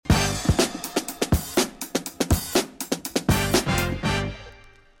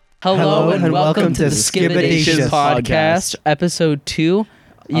Hello and welcome to the Skibodacious podcast, episode 2.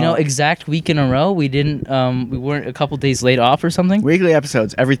 Exact week in a row. We weren't a couple days late off or something. Weekly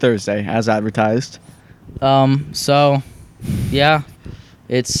episodes every Thursday, as advertised.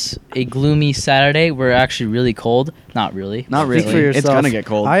 It's a gloomy Saturday. We're actually really cold. Not really. Not really. Speak for yourself. It's gonna get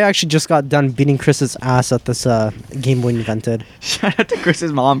cold. I actually just got done beating Chris's ass at this game we invented. Shout out to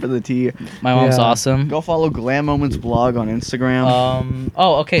Chris's mom for the tea. My mom's awesome. Go follow Glam Moments blog on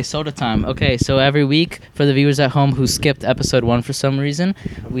Instagram. Soda time. Okay, so every week for the viewers at home who skipped episode 1 for some reason,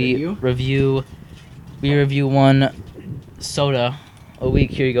 we review one soda a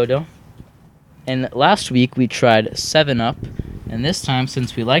week. Here you go, Dill. And last week we tried 7-Up. And this time,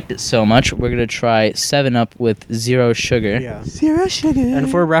 since we liked it so much, we're going to try 7-Up with zero sugar. Yeah. Zero sugar. And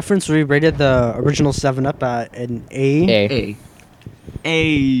for reference, we rated the original 7-Up at an A.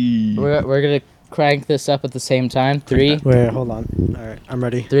 We're going to crank this up at the same time. 3. Wait, hold on. All right, I'm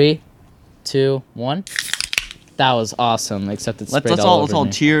ready. 3, 2, 1. That was awesome, except it's sprayed let's all all over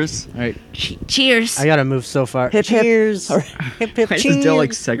me. cheers. All right. Cheers. I got to move so far. Hip, hip. Cheers. Hip, hip, cheers. Is still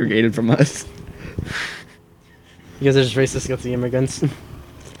segregated from us. You guys are just racist against the immigrants.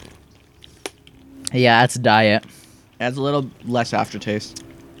 Yeah, it's diet. Adds a little less aftertaste.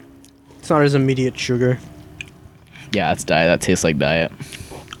 It's not as immediate sugar. Yeah, it's diet. That tastes like diet.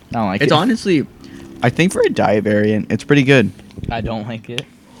 I don't like it. It's honestly, I think for a diet variant, it's pretty good. I don't like it.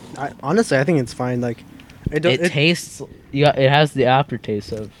 Honestly, I think it's fine. Like, It tastes. Yeah, it has the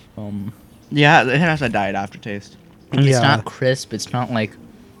aftertaste of. Yeah, it has a diet aftertaste. It's not crisp. It's not like.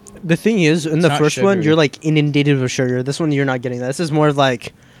 The thing is, in the first one, sugary. you're like inundated with sugar. This one, you're not getting that. This is more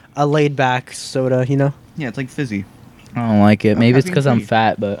like a laid back soda, you know? Yeah, it's like fizzy. I don't like it. Maybe it's because I'm caffeine-free.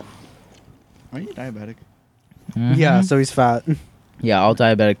 fat, but. Are you diabetic? Mhm. Yeah, so he's fat. Yeah, all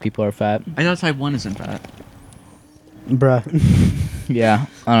diabetic people are fat. I know type 1 isn't fat. Bruh. Yeah,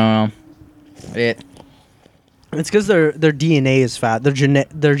 I don't know. It's because their DNA is fat. Their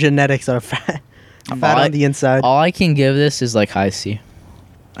genetics are fat. Fat on the inside. All I can give this is like high C.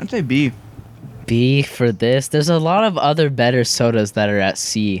 I'd say B. B for this. There's a lot of other better sodas that are at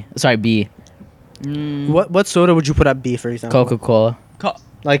C. Sorry, B. What soda would you put at B, for example? Coca-Cola.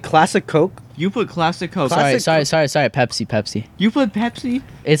 Like classic Coke? You put classic Coke. Sorry. Pepsi. You put Pepsi?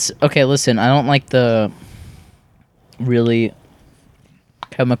 It's okay. Listen, I don't like the really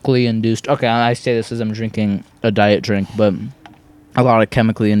chemically induced. Okay, I say this as I'm drinking a diet drink, but a lot of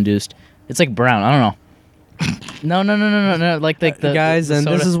chemically induced. It's like brown. I don't know. No. Like the guys, the and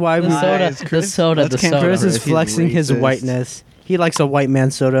soda. this is why The soda. Chris is flexing his racist. whiteness. He likes a white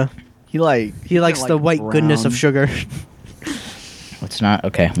man soda. He likes the white goodness of sugar. It's not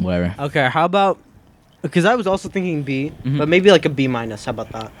okay. Whatever. Okay, how about? Because I was also thinking B, but maybe like a B minus. How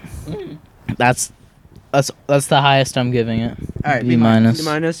about that? That's the highest I'm giving it. All right, B minus. B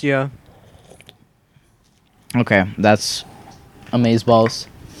minus, yeah. Okay, that's Amazeballs.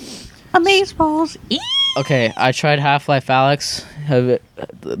 Amazeballs. Okay, I tried Half-Life Alyx,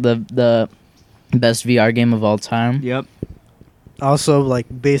 the best VR game of all time. Yep. Also, like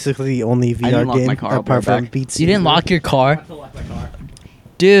basically the only didn't VR lock game my car. I'll apart put it from back. Beat You didn't Saber. lock your car,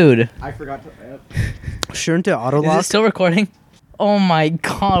 dude. I forgot to. Shouldn't it auto Is it lock? still recording? Oh my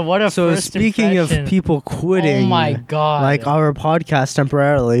god! What a So first speaking impression. of people quitting, Oh my god! like our podcast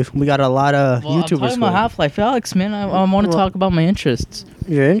temporarily, we got a lot of well, I'm YouTubers talking about quitting. Half-Life Alyx, man. I want to Well- talk about my interests.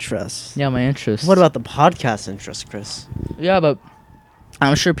 Your interests. Yeah, my interests. What about the podcast interest, Chris? Yeah, but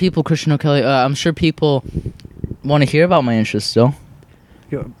I'm sure people, Christian O'Kelly. I'm sure people want to hear about my interests still.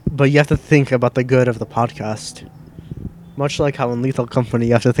 But you have to think about the good of the podcast. Much like how in Lethal Company,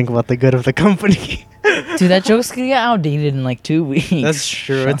 you have to think about the good of the company. Dude, that joke's gonna get outdated in like 2 weeks. That's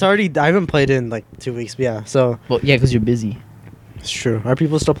true. It's already. I haven't played it in like 2 weeks. But yeah, so Well, yeah, because you're busy. it's true. Are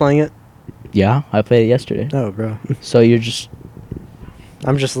people still playing it? Yeah, I played it yesterday. No, bro. So you're just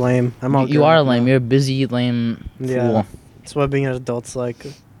I'm just lame. I'm all. you grown are up lame. now. You're a busy lame Yeah. fool. That's what being an adult's like.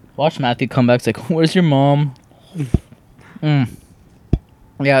 Watch Matthew come back. It's like, where's your mom?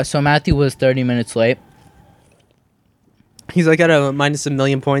 Yeah. So Matthew was 30 minutes late. He's like at a minus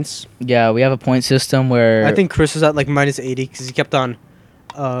 1,000,000 points. Yeah, we have a point system where I think Chris is at like minus 80 because he kept on.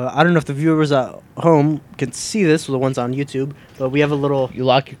 I don't know if the viewers at home can see this, or the ones on YouTube, but we have a little. you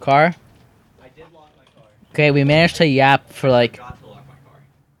lock your car. I did lock my car. Okay, we managed to yap for like. Got to lock my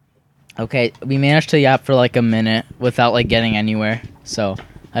car. Okay, we managed to yap for like a minute without like getting anywhere. So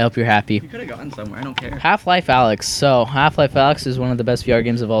I hope you're happy. You could have gotten somewhere. I don't care. Half-Life Alyx. So Half-Life Alyx is one of the best VR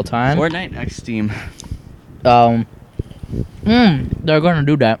games of all time. Fortnite X Steam. They're gonna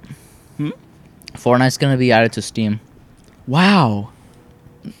do that. Hmm? Fortnite's gonna be added to Steam. Wow.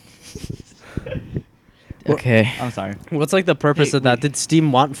 Okay. I'm sorry. What's like the purpose Hey, of that? wait. Did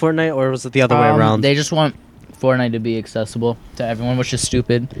Steam want Fortnite, or was it the other way around? They just want Fortnite to be accessible to everyone, which is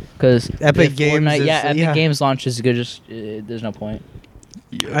stupid. Because Epic Games Fortnite, is- Epic yeah. Games launches good. Just there's no point.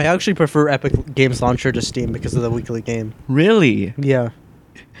 I actually prefer Epic Games Launcher to Steam because of the weekly game. Really? Yeah.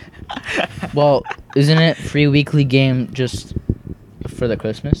 Well, isn't it free weekly game just for the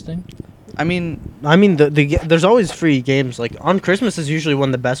Christmas thing? I mean, there's always free games. Like on Christmas is usually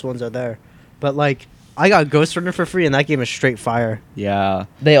when the best ones are there. But like, I got Ghost Runner for free, and that game is straight fire. Yeah.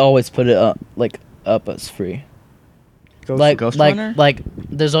 They always put it up as free. Ghost Runner? Like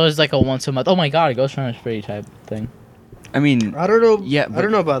there's always like a once a month. Oh my god, Ghost Runner is free type thing. I mean, I don't know. Yeah, I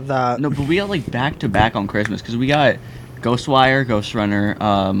don't know about that. no, but we got like back to back on Christmas because we got Ghostwire, Ghost Runner.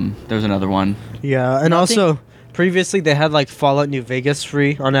 There was another one. Yeah, and Nothing- also previously they had like Fallout New Vegas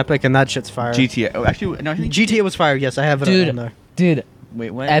free on Epic, and that shit's fire. GTA. Oh, actually, no, I think GTA was fire. Yes, I have it on there. Dude,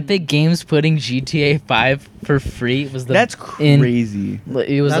 Wait, what? Epic Games putting GTA 5 for free was the That's crazy.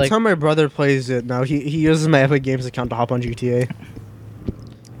 It was That's like how my brother plays it now. He uses my Epic Games account to hop on GTA.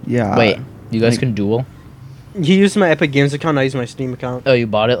 Yeah. wait, you guys like- can duel? He used my Epic Games account. I use my Steam account. Oh, you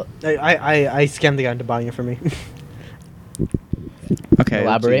bought it? I scammed the guy into buying it for me. Okay.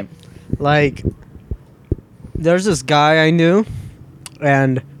 let's Elaborate. see. Like, there's this guy I knew,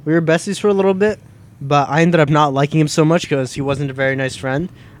 and we were besties for a little bit, but I ended up not liking him so much because he wasn't a very nice friend.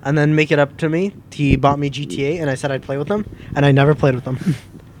 And then make it up to me, he bought me GTA, and I said I'd play with him, and I never played with him.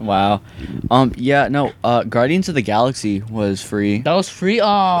 Wow. Yeah. No. Guardians of the Galaxy was free. That was free.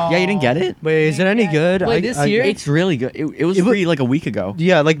 Oh. Yeah, you didn't get it? Wait, is it any good? Wait, this year? It's really good. It was It wa- free like a week ago.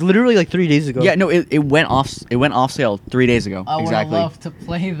 Yeah, like literally like 3 days ago. Yeah. No. It went off. It went off sale 3 days ago. I would exactly. love to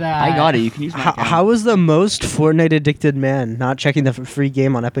play that. I got it. You can use my account. How is the most Fortnite addicted man not checking the free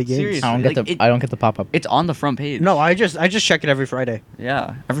game on Epic Games? Seriously. I don't get Like, I don't get the pop up. It's on the front page. No, I just check it every Friday.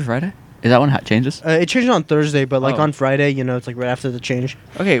 Yeah. Every Friday. Is that when it changes? It changed on Thursday, but like Oh. on Friday, it's like right after the change.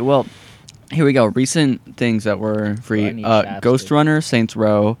 Okay. Well, here we go. Recent things that were I free. need shafts, Ghost dude. Runner, Saints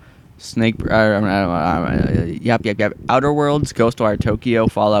Row, Snake. Yep. Outer Worlds, Ghostwire Tokyo,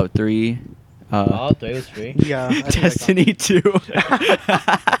 Fallout 3. Fallout 3 was free. Yeah, I think I got Destiny 2.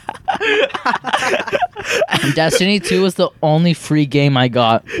 And Destiny 2 was the only free game I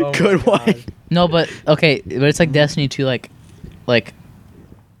got. Oh Good my one. God. No, but okay, but it's like Destiny 2 like Did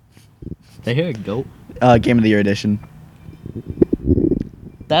I hear a goat? Game of the Year edition.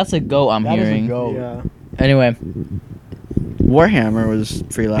 That's a goat I'm That is a hearing. goat. Yeah. Anyway, Warhammer was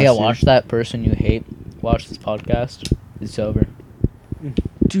free last yeah, year. watch that person you hate. Watch this podcast. It's over.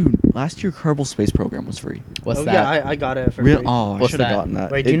 Dude, last year Kerbal Space Program was free. What's Oh that? yeah, I got it for Real? free. Oh, I What's should have that? gotten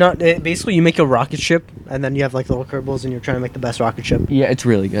that. Wait, do you not? Basically, you make a rocket ship, and then you have like little Kerbals, and you're trying to make the best rocket ship. Yeah, it's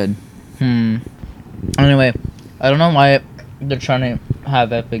really good. Anyway, I don't know why they're trying to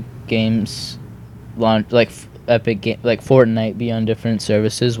have Epic Games launch like Fortnite be on different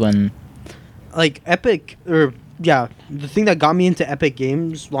services when Like Epic, the thing that got me into Epic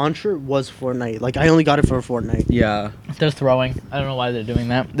Games Launcher was Fortnite. Like I only got it for Fortnite. Yeah. they're throwing. I don't know why they're doing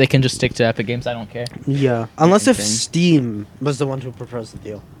that. They can just stick to Epic Games. I don't care. Yeah, unless if Thing. Steam was the one who proposed the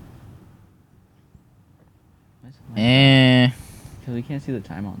deal. Eh. Because we can't see the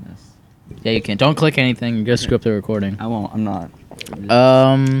time on this. Yeah, you can. Don't click anything. You're gonna screw up the recording. I won't. I'm not.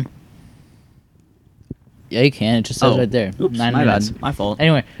 Yeah, you can. It just says right there. Oops, 9 my minutes. bad. My fault.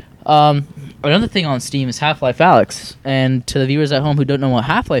 Anyway, another thing on Steam is Half-Life Alyx, and to the viewers at home who don't know what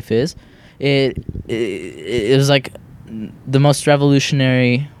Half-Life is, it was like the most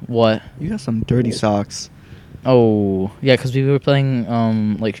revolutionary. What? You got some dirty socks. Oh, yeah, because we were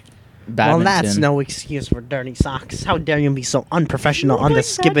playing like badminton. Well, that's no excuse for dirty socks. How dare you be so unprofessional on the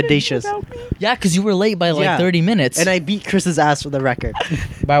Skibodacious? Yeah, because you were late by like Yeah. 30 minutes. And I beat Chris's ass for the record.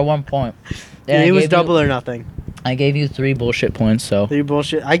 by 1 point. And it I was gave double you- or nothing. I gave you 3 bullshit points, so 3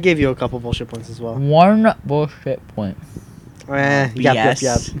 bullshit. I gave you a couple bullshit points as well. 1 bullshit point.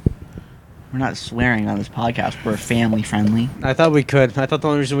 BS. We're not swearing on this podcast. We're family friendly. I thought we could. I thought the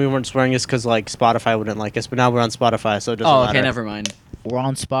only reason we weren't swearing is because like Spotify wouldn't like us, but now we're on Spotify, so it doesn't matter. never mind. We're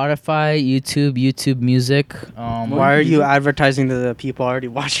on Spotify, YouTube Music. Why are you advertising to the people already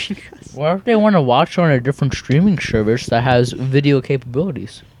watching us? What if they want to watch on a different streaming service that has video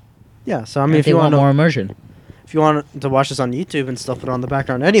capabilities? Yeah, so I mean, If they want more immersion. if you want to watch us on YouTube and still put it on the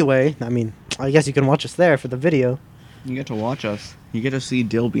background anyway, I mean, I guess you can watch us there for the video. You get to watch us. You get to see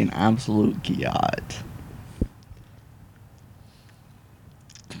Dill be an absolute giat.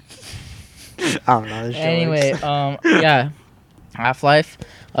 I don't know. this show Anyway, works. yeah, Half-Life,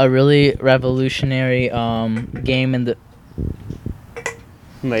 a really revolutionary game in the.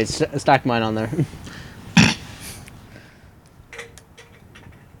 Wait, stack mine on there.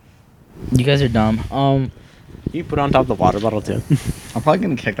 You guys are dumb. You put it on top of the water bottle too. I'm probably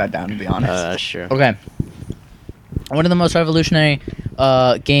gonna kick that down, to be honest. Sure. Okay. One of the most revolutionary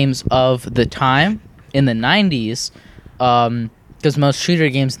games of the time in the 90s, because most shooter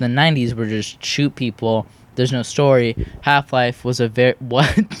games in the 90s were just shoot people. There's no story. Half-Life was a very...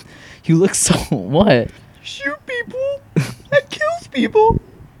 What? You look so... What? Shoot people. That kills people.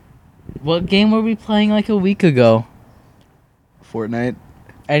 What game were we playing like a week ago? Fortnite.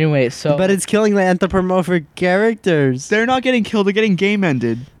 Anyway, so... But it's killing the anthropomorphic characters. They're not getting killed. They're getting game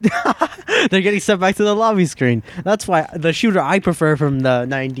ended. They're getting sent back to the lobby screen. That's why the shooter I prefer from the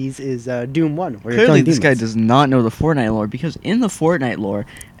 90s is Doom 1. Where you're Clearly, killing this guy demons. does not know the Fortnite lore, because in the Fortnite lore,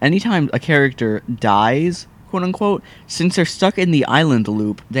 anytime a character dies, quote unquote, since they're stuck in the island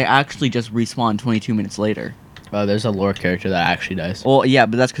loop, they actually just respawn 22 minutes later. Oh, there's a lore character that actually dies. Well, yeah,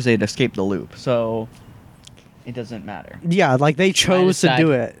 but that's because they'd escaped the loop, so it doesn't matter. Yeah, like they chose to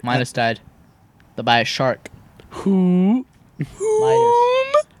do it. Midas died. By a shark. Who?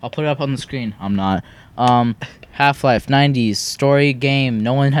 Midas. I'll put it up on the screen. I'm not. Half-Life 90s story game.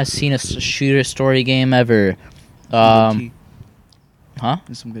 No one has seen a shooter story game ever. Huh?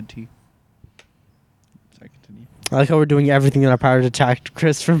 There's some good tea. Sorry, continue. I like how we're doing everything in our power to attack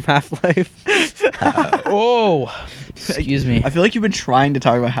Chris from Half-Life. Oh, excuse me. I feel like you've been trying to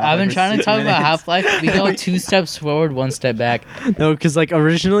talk about Half-Life. I've been for trying to 6 talk about minutes. Half-Life. We go 2 steps forward, 1 step back. No, because like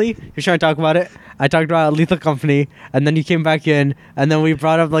originally you're trying to talk about it. I talked about Lethal Company, and then you came back in, and then we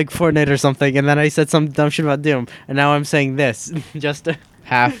brought up like Fortnite or something, and then I said some dumb shit about Doom, and now I'm saying this just to...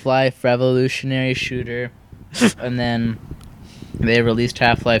 Half-Life revolutionary shooter, and then they released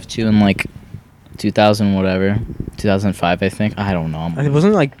Half-Life 2 in like 2000 whatever, 2005 I think. I don't know. It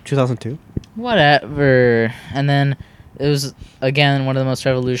wasn't like 2002. Whatever. And then it was again one of the most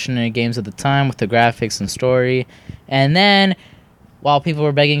revolutionary games of the time with the graphics and story. And then while people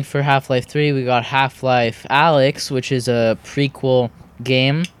were begging for Half-Life 3, we got Half-Life Alyx, which is a prequel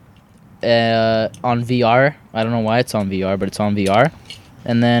game on VR. I don't know why it's on VR, but it's on VR.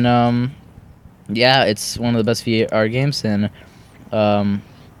 And then yeah, it's one of the best VR games, and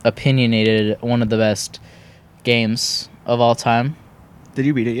opinionated one of the best games of all time. Did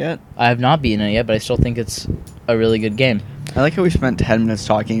you beat it yet? I have not beaten it yet, but I still think it's a really good game. I like how we spent 10 minutes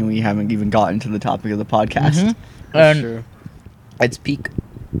talking and we haven't even gotten to the topic of the podcast. Mhm. That's And true. it's peak.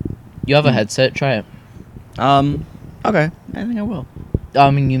 You have a headset? Try it. Okay. I think I will.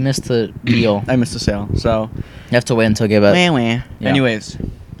 I mean, you missed the deal. I missed the sale, so... You have to wait until get back. Yeah. Anyways,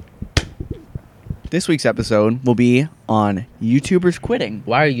 this week's episode will be on YouTubers quitting.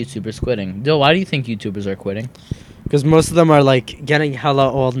 Why are YouTubers quitting? Dill, why do you think YouTubers are quitting? Because most of them are like getting hella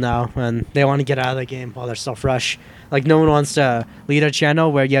old now, and they want to get out of the game while they're still fresh. Like no one wants to lead a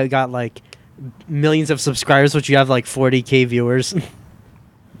channel where you got like millions of subscribers, which you have like 40K viewers.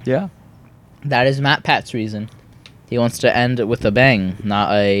 Yeah. That is Matpat's reason. He wants to end with a bang,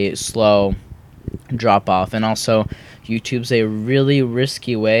 not a slow drop off. And also, YouTube's a really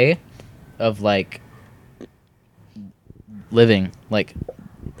risky way of like living. Like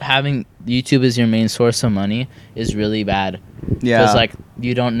having YouTube as your main source of money is really bad. Yeah. Because like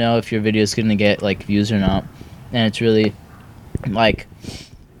you don't know if your video is gonna get like views or not, and it's really like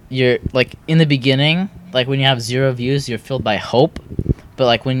you're like in the beginning, like when you have 0 views, you're filled by hope. But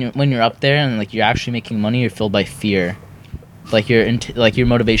like when you're up there and like you're actually making money, you're filled by fear. Like your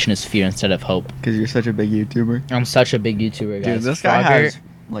motivation is fear instead of hope. Because you're such a big YouTuber. I'm such a big YouTuber, guys. Dude, this guy has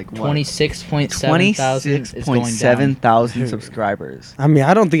like what? 26.7 thousand. It's going down. 26,700 subscribers. I mean,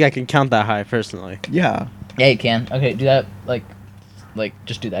 I don't think I can count that high personally. Yeah. Yeah, you can. Okay, do that. Like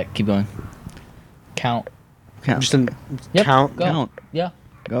just do that. Keep going. Count. Count. Just an Yep, count. go. Count. Yeah.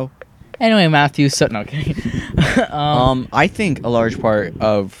 Go. Anyway, Matthew. So no kidding. I think a large part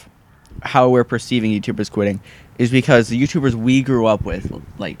of how we're perceiving YouTubers quitting is because the YouTubers we grew up with,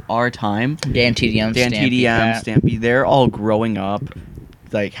 like our time, Dan TDM, Dan Stampy, TDM, Pat. Stampy, they're all growing up,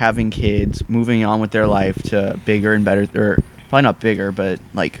 like having kids, moving on with their life to bigger and better, or probably not bigger, but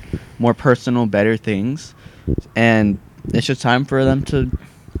like more personal, better things. And it's just time for them to,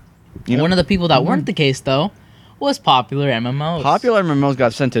 you know. One of the people that weren't the case though was Popular MMOs. Popular MMOs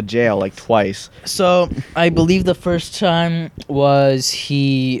got sent to jail like twice. So I believe the first time was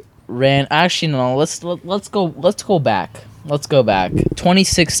he ran. Actually, no. Let's go back.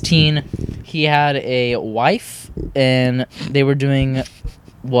 2016, he had a wife, and they were doing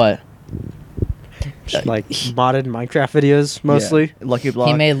what? Just like modded Minecraft videos mostly. Yeah. Lucky Block.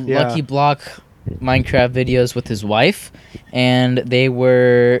 He made Yeah. Lucky Block Minecraft videos with his wife, and they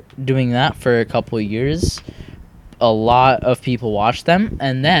were doing that for a couple of years. A lot of people watched them,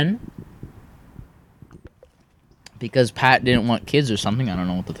 and then because Pat didn't want kids or something, I don't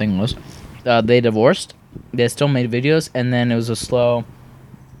know what the thing was, they divorced, they still made videos, and then it was a slow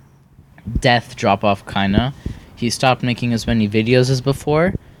death drop off, kinda. He stopped making as many videos as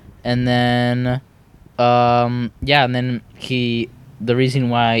before, and then and then the reason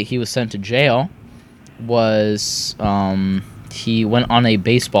why he was sent to jail was he went on a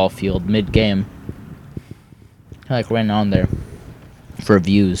baseball field mid game. He like ran on there for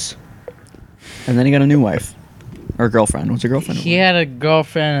views. And then he got a new wife. Or girlfriend. Was it a girlfriend? He had a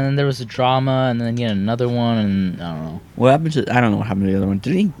girlfriend, and then there was a drama, and then he had another one, and I don't know. What happened to... I don't know what happened to the other one.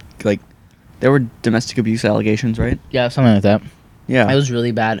 Did he... Like... There were domestic abuse allegations, right? Yeah, something like that. Yeah. It was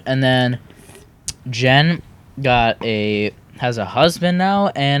really bad. And then Jen has a husband now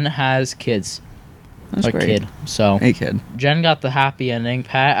and has kids. That's a great. kid. So Hey, kid. Jen got the happy ending.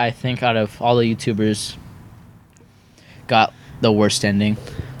 Pat, I think out of all the YouTubers, got the worst ending.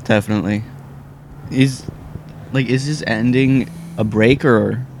 Definitely. Is this ending a break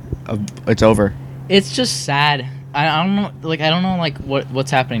or it's over? It's just sad. I don't know. Like I don't know like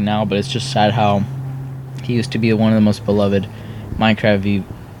what's happening now, but it's just sad how he used to be one of the most beloved Minecraft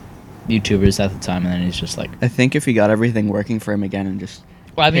YouTubers at the time, and then he's just like. I think if he got everything working for him again and just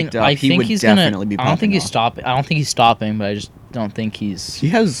Well, I mean, picked up, I he think would he's definitely gonna. be I don't think popping he's off. stopping. I don't think he's stopping, but I just don't think he's. He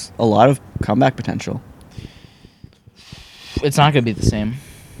has a lot of comeback potential. It's not gonna be the same.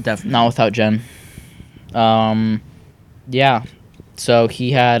 Definitely. Not without Jen. Yeah. So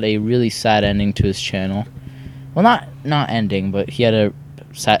he had a really sad ending to his channel. Well, not ending, but he has a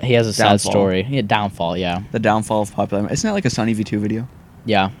sad Downfall. story. Yeah, downfall. Yeah. The downfall of popular. Isn't that like a Sunny V2 video?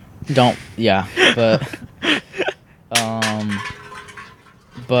 Yeah. Yeah. But.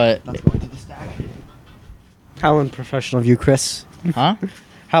 But. Let's go into the stack. How unprofessional of you, Chris. Huh?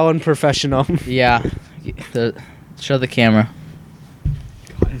 How unprofessional. Yeah. Show the camera.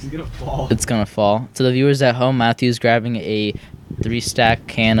 God, is it gonna fall? It's gonna fall. To the viewers at home, Matthew's grabbing a 3-stack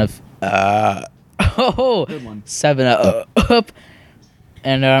can of Good one. 7-Up,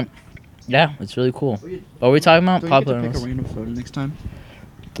 and yeah, it's really cool. What were we talking about? Don't you Popular. get to pick a random soda next time?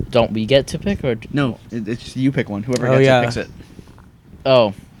 Don't we get to pick or? No, it's you pick one. Whoever Oh, gets yeah. it picks it.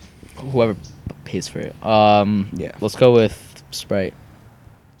 Oh, whoever pays for it. Yeah. Let's go with Sprite.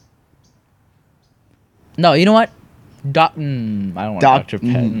 No, you know what? I don't want Dr.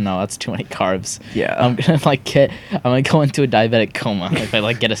 Pet. No, that's too many carbs. Yeah. I'm gonna go into a diabetic coma if I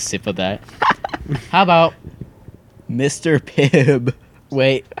like get a sip of that. How about Mr. Pibb.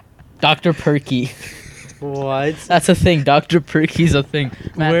 wait, Dr. Perky? What? That's a thing. Dr. Perky's a thing.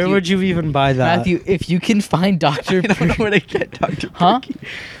 Where would you even buy that? Matthew, if you can find Dr. I don't know Perky, where to get Dr. Huh? Perky.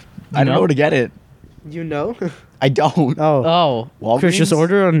 I don't know where to get it. You know? I don't. Oh. Chris, just Walgreens?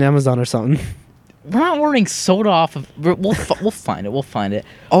 order it on Amazon or something. we're not ordering soda off of. We'll find it. We'll find it.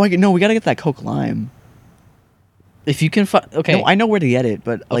 Oh, no, we gotta get that Coke Lime. If you can find. Okay. No, I know where to get it,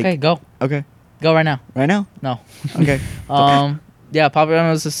 but like. Okay, go. Okay. Go right now. Right now? No. Okay. Yeah, Papa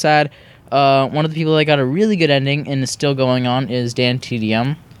Ramos is sad. One of the people that got a really good ending and is still going on is Dan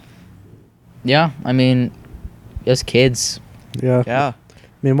TDM. Yeah, I mean, as kids. Yeah. Yeah. I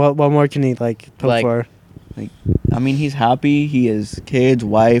mean, what more can he, hope Like- for? I mean, he's happy. He has kids,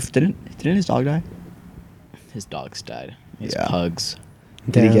 wife. Didn't his dog die? His dogs died. His Yeah. pugs.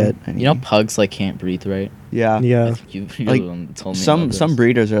 Did he Damn. get any? You know, pugs can't breathe, right? Yeah. I Yeah. think you Like, told me. Some about some this.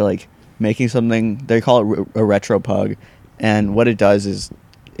 breeders are like making something. They call it a retro pug, and what it does is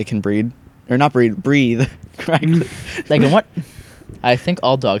it can breed or not breathe correctly. Like what? I think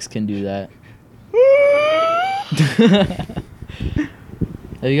all dogs can do that.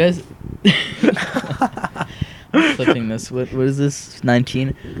 Have you guys? I'm clipping this. What is this?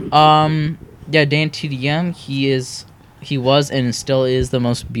 19. Yeah, Dan TDM. He was and still is the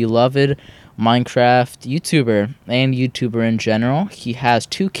most beloved Minecraft YouTuber and YouTuber in general. He has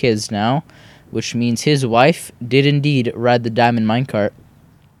 2 kids now, which means his wife did indeed ride the diamond minecart.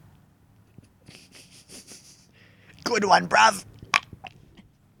 Good one, bruv.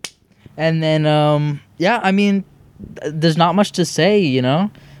 And then, yeah, I mean, there's not much to say, you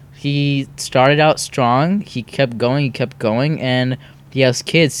know? He started out strong, he kept going, and he has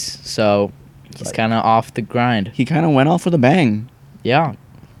kids, so he's Right. kind of off the grind. He kind of went off with a bang. Yeah,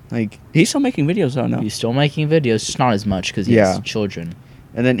 Like he's still making videos though, no? he's still making videos, just not as much because he Yeah. has children.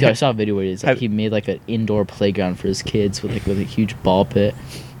 And then Dude, I saw a video where have- he made like an indoor playground for his kids with a huge ball pit.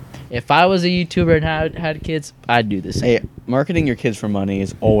 If I was a YouTuber and had kids, I'd do the same. hey, marketing your kids for money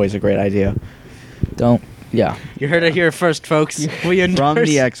is always a great idea. Don't. Yeah. You heard it here first, folks. We From endorse.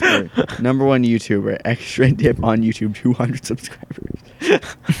 the expert, #1 YouTuber, extra dip on YouTube, 200 subscribers.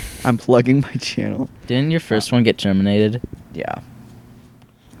 I'm plugging my channel. Didn't your first one get terminated? Yeah.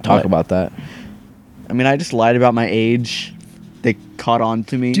 Talk What? about that. I mean, I just lied about my age. They caught on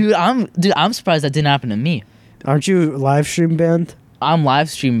to me. Dude, I'm surprised that didn't happen to me. Aren't you live stream banned? I'm live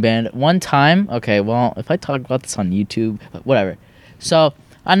stream banned one time. Okay, well, if I talk about this on YouTube, whatever. So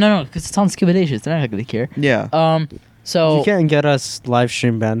I no, because it's on Skibodacious. They're not gonna care. Yeah. So You can't get us live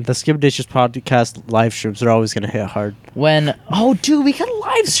stream banned. The Skibodacious podcast live streams are always gonna hit hard. dude, we can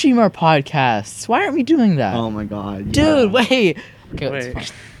live stream our podcasts. Why aren't we doing that? Oh my god. Dude, yeah. wait. Okay, Wait. it's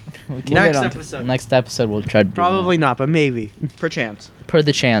fine. We can Next get on- episode. Next episode, we'll try to do Probably not, but maybe. Perchance. that. Per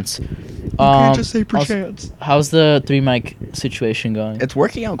the chance. You can't just say how's- perchance. How's the 3 mic situation going? It's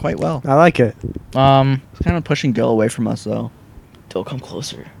working out quite well. I like it. It's kind of pushing Dill away from us, though. Don't come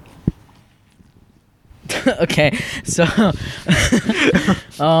closer. Okay, so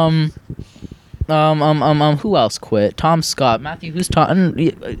who else quit? Tom Scott. Matthew, who's Tom?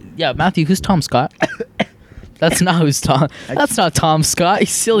 Yeah, Matthew, who's Tom Scott? That's not who's Tom. That's not Tom Scott. You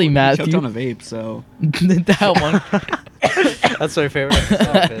silly He Matthew. choked on a vape, so That one. That's my favorite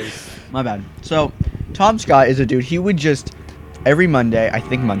episode. my bad. So, Tom Scott is a dude. He would just every Monday, I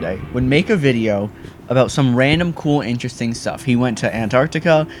think Monday, would make a video about some random, cool, interesting stuff. He went to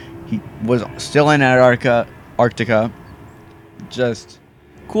Antarctica. He was still in Antarctica. Just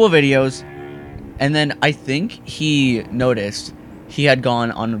cool videos. And then I think he noticed he had gone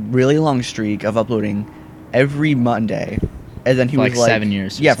on a really long streak of uploading every Monday. And then he For was like like 7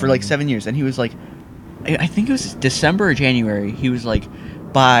 years or Yeah, for like something. 7 years. And he was like, I think it was December or January. He was like,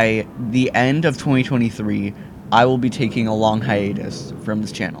 by the end of 2023, I will be taking a long hiatus from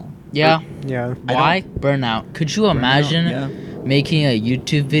this channel. Yeah. Yeah. Why? Burnout. Could you imagine Yeah. making a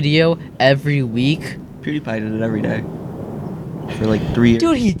YouTube video every week? PewDiePie did it every day for like 3 years.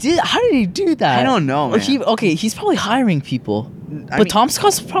 Dude, he did. How did he do that? I don't know, man. He's probably hiring people. I But mean- Tom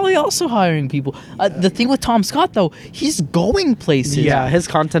Scott's probably also hiring people. The thing with Tom Scott, though, he's going places. Yeah, his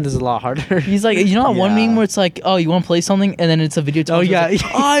content is a lot harder. He's like, you know that one Yeah. meme where it's like, oh, you want to play something? And then it's a video. Oh, yeah. Like,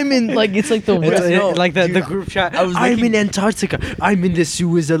 I'm in, like, it's like the It's, like the Dude, group chat. I was I'm making- in Antarctica. I'm in the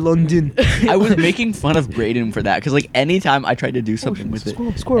sewers of London. I was making fun of Braden for that because like anytime I tried to do something with it,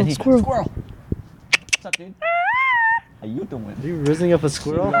 squirrel, and he- squirrel. What's up, dude? How you doing? Are you rizzing up a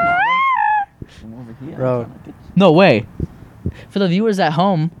squirrel? I'm over here. Bro. No way. For the viewers at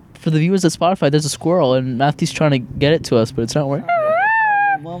home, for the viewers at Spotify, there's a squirrel, and Matthew's trying to get it to us, but it's not working.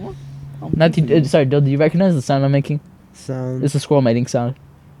 Mama. Matthew, sorry, Dill, do you recognize the sound I'm making? Sounds. It's a squirrel mating sound.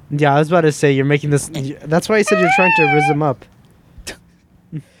 Yeah, I was about to say you're making this. That's why I said you're trying to rizz him up.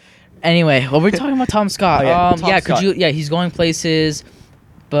 Anyway, well, we're talking about Tom Scott. Oh, yeah, Tom Could Scott. you? Yeah, he's going places,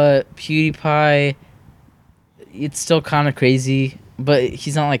 but PewDiePie, it's still kind of crazy. But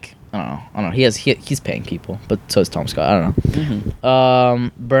he's not like I don't know. He's paying people, but so is Tom Scott. I don't know.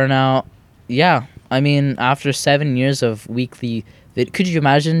 Mm-hmm. Burnout. Yeah, I mean, after 7 years of weekly, could you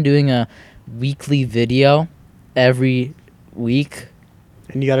imagine doing a weekly video every week?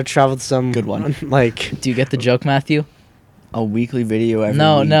 And you got to travel to some Good one. Like, Do you get the joke, Matthew? A weekly video every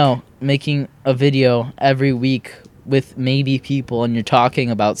week. No, making a video every week with maybe people and you're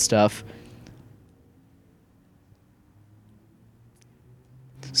talking about stuff.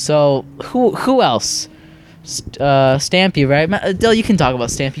 So, who else? Stampy, right? Dill, you can talk about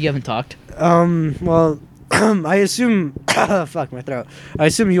Stampy. You haven't talked. well, I assume. Fuck my throat. I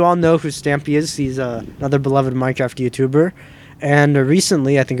assume you all know who Stampy is. He's another beloved Minecraft YouTuber, and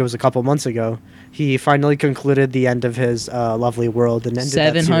recently, I think it was a couple months ago, he finally concluded the end of his lovely world and ended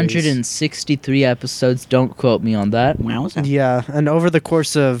that series. 763 episodes. Don't quote me on that. Wow. Yeah, and over the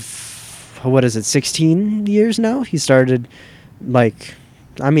course of 16 years now, he started like.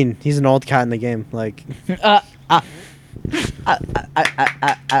 I mean, he's an old cat in the game. Like,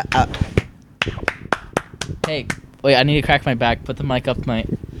 Hey, wait, I need to crack my back. Put the mic up my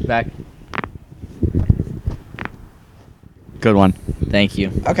back. Good one. Thank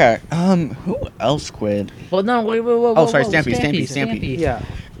you. Okay. Who else quit? Well, no, wait. Oh, sorry, Stampy. yeah.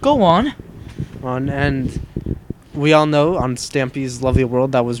 Go on. And we all know on Stampy's Lovely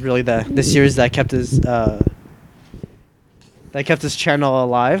World that was really the series that kept his channel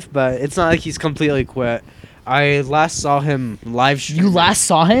alive. But it's not like he's completely quit. I last saw him live streaming. You last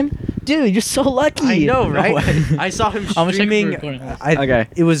saw him? Dude, you're so lucky. I know, No right? way. I saw him How much extra streaming. recording? Okay.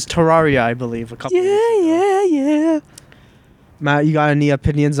 It was Terraria, I believe. A couple. Yeah. Matt, you got any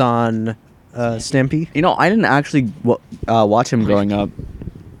opinions on Stampy? You know, I didn't actually watch him growing up.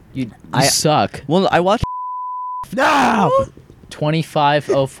 You I- suck. Well, I watched. No.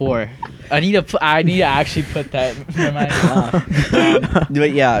 2504. I need to actually put that in my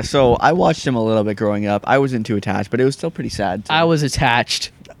But yeah, so I watched him a little bit growing up. I wasn't too attached, but it was still pretty sad. I was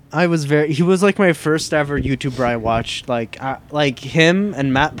attached. He was like my first ever YouTuber I watched. Like him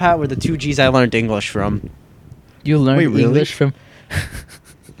and Matpat were the two G's I learned English from. You learned Wait, really? English from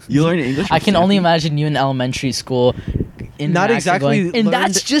You learn English. I with can only Stampy? imagine you in elementary school. Not exactly Going, and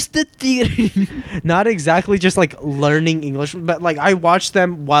learned- that's just the theory. Not exactly just like learning English, but like I watched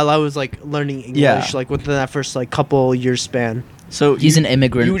them while I was like learning English, Yeah. like within that first like couple years span. So He's an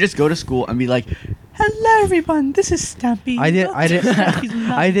immigrant. You would just go to school and be like, "Hello, everyone. This is Stampy." I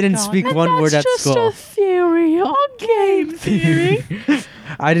didn't speak one word at school. theory, a game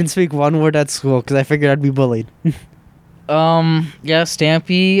I didn't speak one word at school because I figured I'd be bullied. Yeah,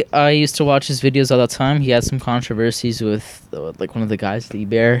 Stampy. I used to watch his videos all the time. He had some controversies with like one of the guys, the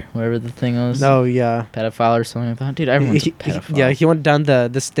bear, whatever the thing was. No, yeah. Pedophile or something like that. Dude, everyone's a He- pedophile. yeah, he went down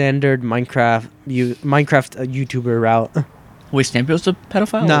the standard Minecraft YouTuber route. Wait, Stampy was a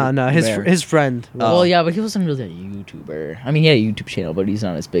pedophile? No, his friend. was. Well, yeah, but he wasn't really a YouTuber. I mean, he had a YouTube channel, but he's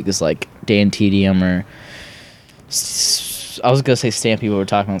not as big as like Dan TDM or. I was gonna say Stampy, but we're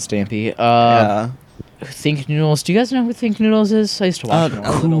talking about Stampy. Yeah. Think Noodles. Do you guys know who Think Noodles is? I used to watch him.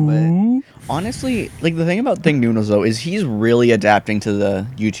 A little bit. Honestly, like the thing about Think Noodles though is he's really adapting to the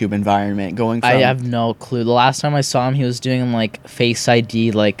YouTube environment. Going from I have no clue. The last time I saw him, he was doing like Face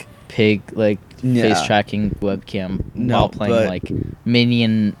ID, like pig, like Yeah. face tracking webcam No, while playing but- like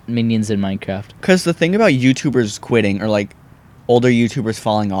minions in Minecraft. Because the thing about YouTubers quitting or like older YouTubers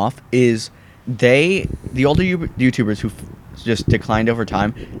falling off is the older YouTubers who just declined over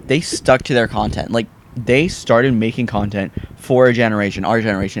time, they stuck to their content. Like they started making content for a generation, our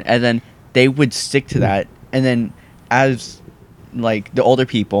generation, and then they would stick to that. And then as like the older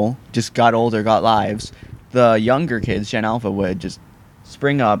people just got older, got lives, the younger kids, Gen Alpha, would just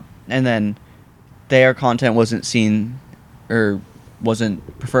spring up, and then their content wasn't seen or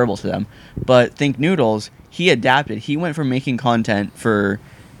wasn't preferable to them. But Think Noodles, he adapted. He went from making content for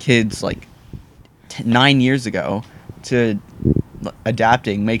kids like 9 years ago to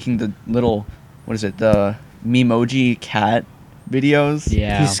adapting, making the little, what is it, the Memoji cat videos.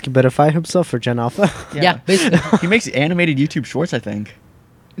 Yeah. He Skibodacious himself for Gen Alpha. Yeah, basically. He makes animated YouTube shorts, I think.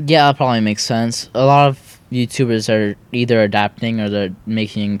 Yeah, that probably makes sense. A lot of YouTubers are either adapting or they're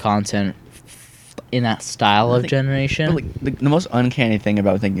making content in that style I of think- generation. But like the most uncanny thing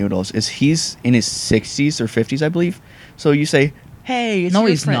about Think Noodles is he's in his 60s or 50s, I believe. So you say, "Hey, it's No, your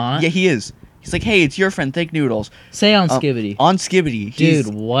he's friend." not. Yeah, he is. He's like, "Hey, it's your friend Think Noodles." Say on Skibbity. On Skibbity.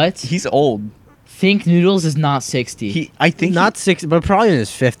 Dude, what? He's old. Think Noodles is not 60. I think Not 60, but probably in his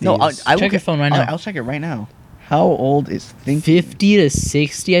 50s. No, I Check your phone right now. I'll check it right now. How old is Think? 50 to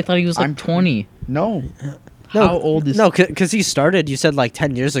 60? I thought he was like I'm 20. No. No, How old is... No, because he started, you said like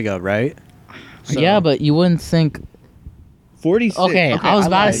 10 years ago, right? Yeah, but you wouldn't think... 46. Okay, I was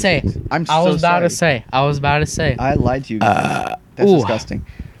about to lied. say. I'm I was so about to sorry. say. I was about to say. I lied to you. That's ooh. disgusting.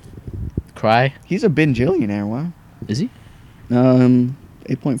 Cry? He's a bajillionaire. Wow. Is he?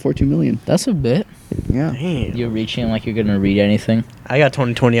 8.42 million. That's a bit. Yeah. Damn. You're reaching like you're gonna read anything. I got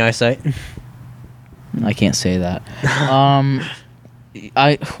 20/20 eyesight. I can't say that.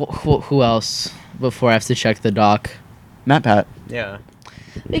 Who else? Before I have to check the doc. Matpat. Yeah.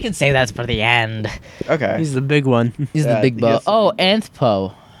 We can say that's for the end. Okay. He's the big one. He's Yeah, the big he bo. gets the Oh, big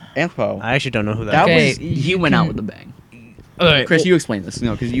Anthpo. Anthpo. I actually don't know who that That is. Okay, was he went out with a bang. Alright, Chris, you explain this.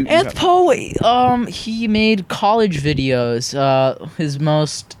 No, because you. Anthpo, he made college videos. His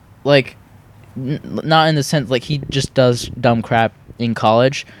most like, not in the sense like he just does dumb crap in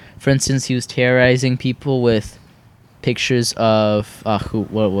college. For instance, he was terrorizing people with pictures of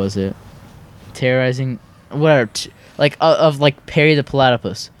what was it? Terrorizing whatever, of like Perry the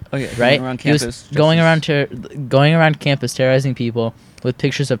Platypus. Okay. Right? Around He was campus. going around campus terrorizing people with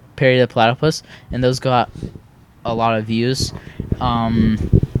pictures of Perry the Platypus, and those got a lot of views.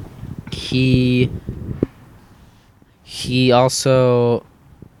 He also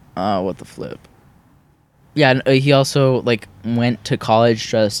what the flip? Yeah, he also like went to college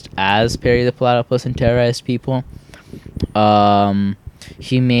dressed as Perry the Platypus and terrorized people.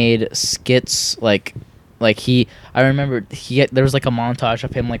 He made skits like I remember there was like a montage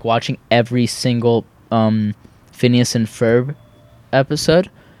of him like watching every single Phineas and Ferb episode,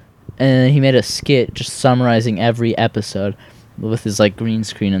 and he made a skit just summarizing every episode with his like green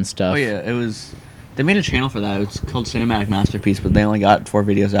screen and stuff. Oh yeah, it was. They made a channel for that. It was called Cinematic Masterpiece, but they only got 4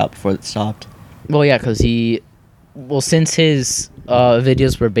 videos out before it stopped. Well, yeah, because since his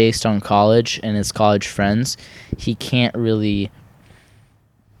videos were based on college and his college friends, he can't really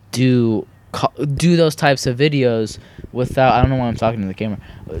do those types of videos without. I don't know why I'm talking to the camera.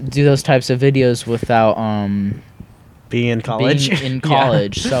 Do those types of videos without Being in college. being in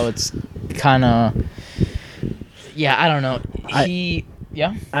college. So it's kind of, yeah, I don't know.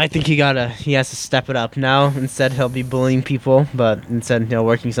 Yeah. I think he has to step it up now. Instead, he'll be bullying people, but instead,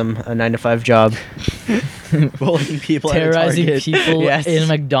 working a 9-to-5 job. Bullying people Terrorizing at a Target. people Yes. in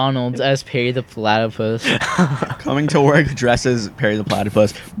McDonald's as Perry the Platypus. Coming to work dressed as Perry the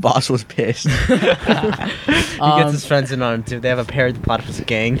Platypus. Boss was pissed. He gets his friends in on it too. They have a Perry the Platypus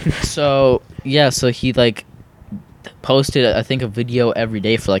gang. So he like posted I think a video every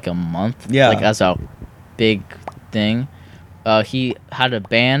day for like a month. Yeah. Like as a big thing. He had a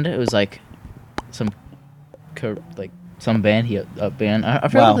band. It was like some band. A band. I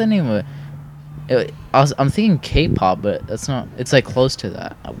forgot Wow. what the name of it. I'm thinking K-pop, but that's not. It's like close to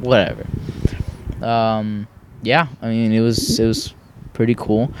that. Whatever. Yeah. I mean, it was pretty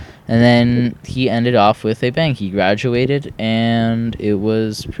cool. And then he ended off with a bang. He graduated, and it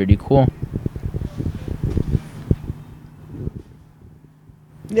was pretty cool.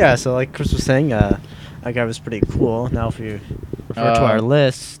 Yeah, so like Chris was saying, that guy was pretty cool. Now, if you refer to our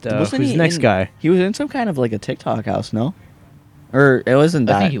list, Wasn't who's he the next in- guy? He was in some kind of like a TikTok house, no? Or it wasn't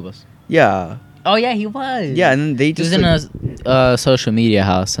that. I think he was. Yeah. Oh yeah, he was. Yeah, and then they He just was in a social media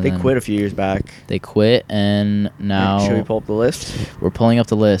house. And they then quit a few years back. They quit, and now Should we pull up the list? we're pulling up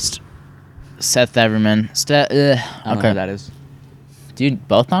the list. Seth Everman. I don't know who that is. Do you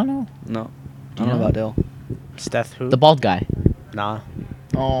both not know? No. Do I you don't know know about Dill. Steph who? The bald guy. Nah.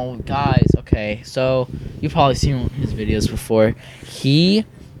 Oh, guys. Okay, so you've probably seen his videos before. He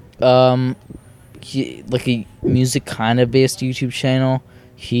like a music kind of based YouTube channel.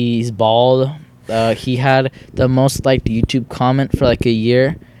 He's bald. He had the most liked YouTube comment for like a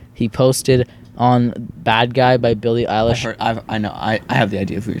year. He posted on "Bad Guy" by Billie Eilish. I know. I have the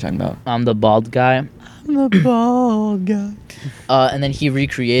idea of who you're talking about. I'm the bald guy. I'm the bald guy. And then he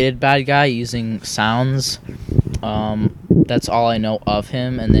recreated "Bad Guy" using sounds. That's all I know of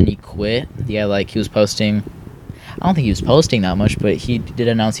him. And then he quit. Yeah, like he was posting. I don't think he was posting that much, but he did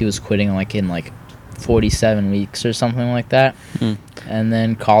announce he was quitting like in like 47 weeks or something like that. And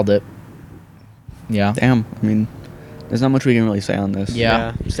then called it. Yeah. Damn. I mean, there's not much we can really say on this.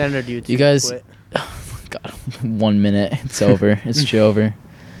 Yeah. Standard YouTube. You guys- quit. God, 1 minute. It's over. It's over.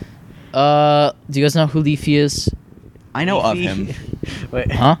 Do you guys know who Leafy is? I know of Leafy. him.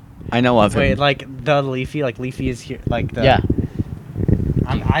 Wait. Huh? I know of Wait, him. like the Leafy, like Leafy is here, like the. Yeah.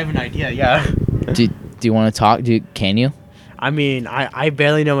 I have an idea. Yeah. Do you want to talk? Can you? I mean, I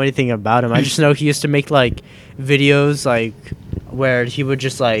barely know anything about him. I just know he used to make like videos like where he would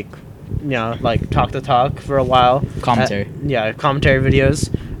just like, like talk the talk for a while. Commentary. Commentary videos.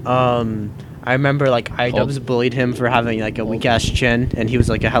 I remember like iDubbbz bullied him for having like a weak ass chin, and he was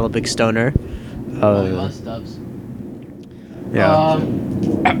like a hella big stoner. Dubs. Yeah.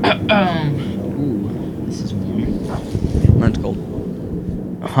 Ooh, this is warm. Mine's cold.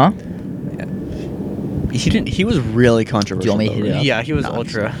 Huh? He was really controversial. Do you want me to hit it though, up? Yeah, he was Nah,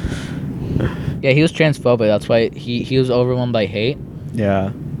 ultra. Yeah, he was transphobic. That's why he was overwhelmed by hate.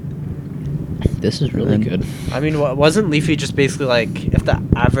 Yeah. This is really And- good. I mean, wasn't Leafy just basically like if the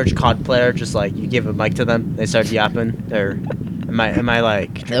average COD player just like you give a mic to them, they start yapping? Or am I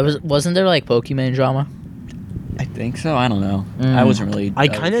like? Wasn't there like Pokemon drama? I think so. I don't know. I wasn't really. I a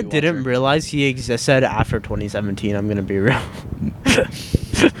kind of review didn't watcher. realize he existed after 2017. I'm gonna be real.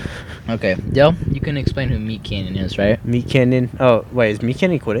 Okay, Yo, you can explain who Meat Canyon is, right? Meat Canyon. Oh wait, is Meat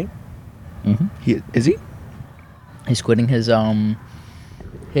Canyon quitting? He is he? He's quitting his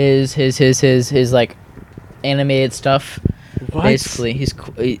like animated stuff. What? Basically,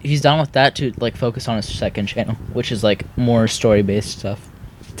 he's done with that to like focus on his second channel, which is like more story based stuff,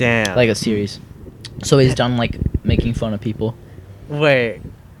 Damn. like a series. So he's done like making fun of people. Wait.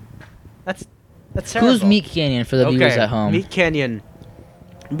 That's terrible. Who's Meat Canyon for the viewers at home? Meat Canyon.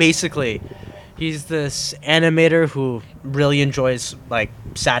 Basically, he's this animator who really enjoys like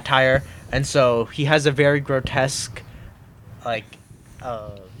satire, and so he has a very grotesque, like,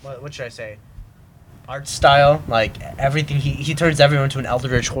 what should I say? Art style. Like everything, he turns everyone to an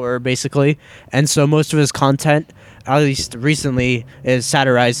eldritch horror basically, and so most of his content, at least recently, is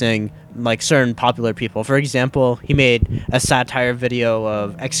satirizing like certain popular people. For example, he made a satire video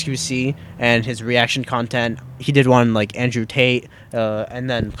of XQC and his reaction content. He did one like Andrew Tate, and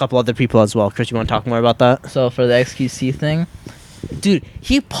then a couple other people as well. Chris, you want to talk more about that? So for the XQC thing, dude,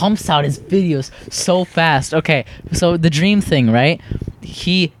 he pumps out his videos so fast. Okay, so the Dream thing, right?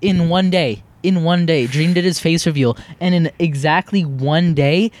 He in one day, Dream did his face reveal, and in exactly one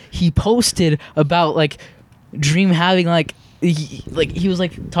day, he posted about like Dream having he was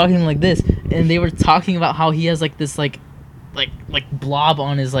like talking like this, and they were talking about how he has like this like like blob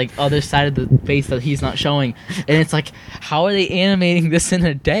on his like other side of the face that he's not showing, and it's like, how are they animating this in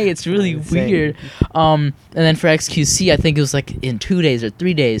a day? It's really Insane. weird. And then for XQC, I think it was like in 2 days or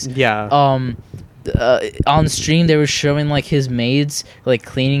 3 days. Yeah. On stream they were showing like his maids like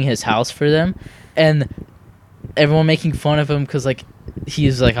cleaning his house for them, and everyone making fun of him because like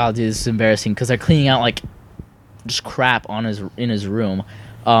he's like, oh dude, this is embarrassing, because they're cleaning out like just crap on in his room.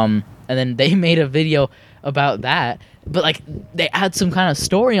 And then they made a video about that, but like they add some kind of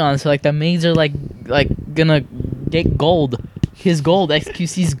story on it, so like the maids are like gonna get gold, his gold,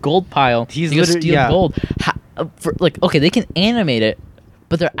 XQC's gold pile. He's gonna literally- steal yeah. gold. Like, okay, they can animate it,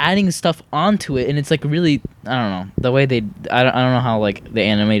 but they're adding stuff onto it, and it's like really, I don't know, the way I don't know how like the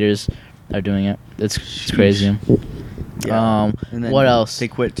animators are doing it. It's crazy. Yeah. And then What else? They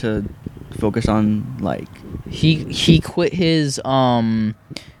quit to focus on like. He quit his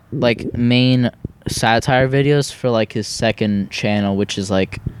like main satire videos for like his second channel, which is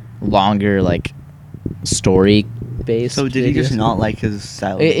like longer like story based. So did he just not like his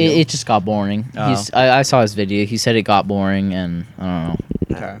style? of video? It just got boring. Oh. I saw his video. He said it got boring, and I don't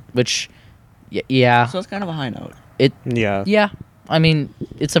know. Okay. Which, yeah. So it's kind of a high note. Yeah. Yeah. I mean,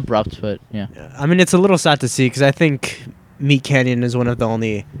 it's abrupt, but yeah. I mean, it's a little sad to see because I think Meat Canyon is one of the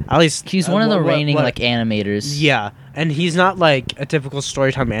only, at least He's one of the what- reigning what- like animators. Yeah, and he's not like a typical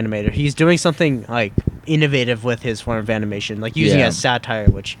storytime animator. He's doing something like innovative with his form of animation, like using it Yeah. as satire,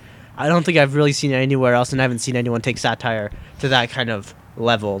 which I don't think I've really seen anywhere else, and I haven't seen anyone take satire to that kind of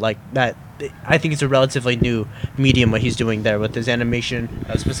level. Like that, I think it's a relatively new medium what he's doing there with his animation,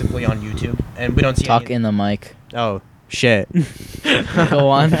 specifically on YouTube, and we don't see Talk any- in the mic. Oh shit! Go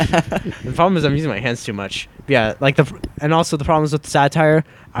on. The problem is I'm using my hands too much. Yeah, like and also the problems with satire.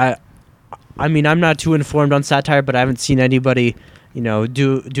 I mean, I'm not too informed on satire, but I haven't seen anybody,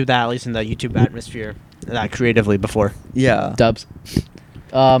 do that, at least in the YouTube atmosphere, that creatively before. Yeah. Dubs.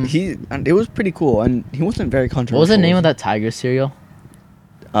 It was pretty cool, and he wasn't very controversial. What was the name of that tiger cereal?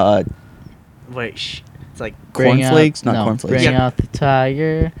 Wait, it's like Cornflakes? Not cornflakes. Bring Yeah. out the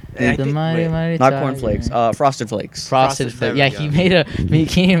tiger. I The think- mighty, wait, mighty Not tiger. cornflakes. Frosted Flakes. Frosted Frosted, Flakes. there Yeah, we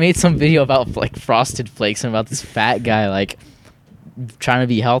he made some video about like Frosted Flakes and about this fat guy like trying to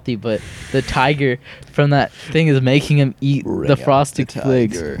be healthy, but the tiger from that thing is making him eat Bring the out Frosted the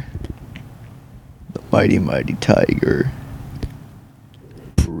Flakes. tiger. The mighty, mighty tiger.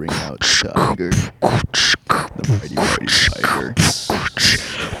 Bring out the tiger. The mighty, mighty tiger.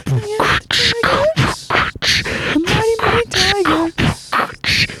 The mighty, mighty tiger.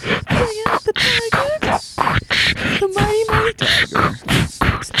 Bring out the tiger. The mighty, mighty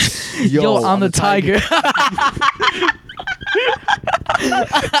tiger. Yo, I'm the tiger.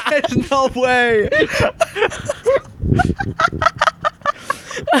 There's no way.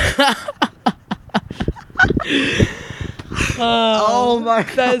 Oh my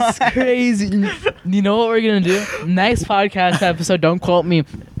That's crazy. You know what we're gonna do? Next podcast episode, don't quote me.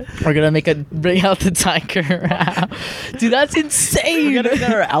 We're gonna bring out the tiger rap. Dude, that's insane. We gotta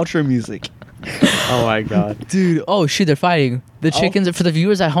get our outro music. Oh my god. Dude, oh shit, they're fighting. The chickens, for the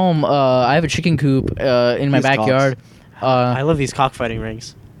viewers at home, I have a chicken coop in my These backyard. I love these cockfighting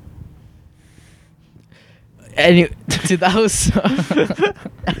rings. Dude, that was.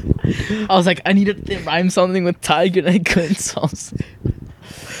 I was like, I needed to rhyme something with tiger, and I couldn't. So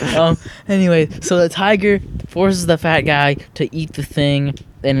anyway, so the tiger forces the fat guy to eat the thing,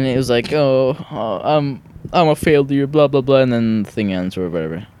 and it was like, I'm a failure, blah blah blah, and then the thing ends or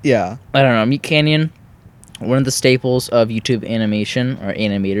whatever. Yeah. I don't know. Meat Canyon, one of the staples of YouTube animation or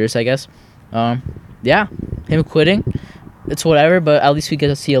animators, I guess. Yeah, him quitting. It's whatever, but at least we get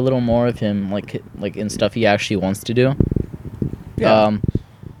to see a little more of him, like in stuff he actually wants to do. Yeah.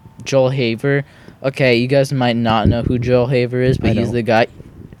 Joel Haver. Okay, you guys might not know who Joel Haver is, but I he's don't. the guy.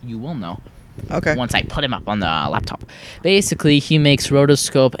 You will know Okay. once I put him up on the laptop. Basically, he makes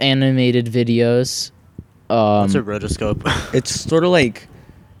rotoscope animated videos. What's a rotoscope? It's sort of like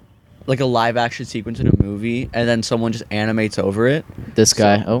a live action sequence in a movie, and then someone just animates over it. This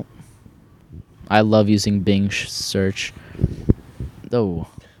guy. Oh, I love using Bing search. Oh,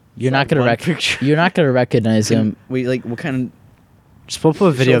 you're not gonna You're not gonna recognize him. We like what kind of Just pull up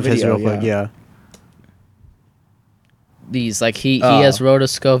a video Show of his video, real quick. yeah. Yeah. These like he Oh. has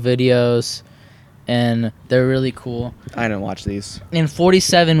rotoscope videos, and they're really cool. I didn't watch these. In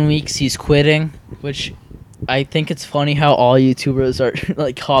 47 weeks, he's quitting, which I think it's funny how all YouTubers are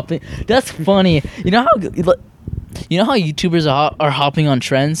like hopping. That's funny. You know how YouTubers are hopping on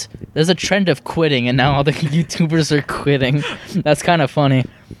trends? There's a trend of quitting, and now all the YouTubers are quitting. That's kind of funny.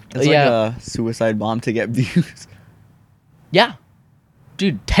 It's Yeah. like a suicide bomb to get views. Yeah.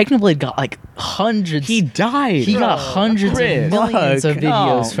 dude, Technoblade got like hundreds. He died. He got hundreds Chris. of millions of Fuck.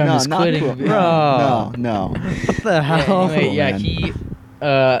 videos from his not quitting. cool. video. No. What the Yeah, hell? anyway, yeah, man. he,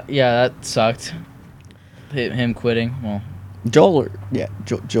 that sucked. Him quitting. Well, Joel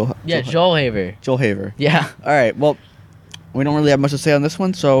Joel Haver. Yeah. All right. Well, we don't really have much to say on this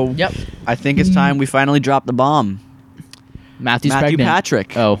one, so Yep. I think it's time we finally drop the bomb. Matthew Matthew pregnant.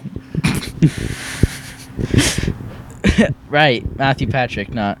 Patrick. Oh. Right, Matthew Patrick.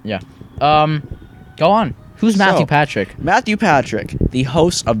 Not yeah. Go on. Who's Matthew So, Patrick? Matthew Patrick, the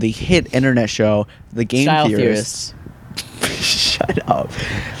host of the hit internet show, The Game Style Theorists. Shut up.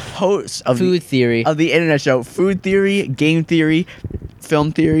 Host of Food theory. of the internet show Food Theory, Game Theory,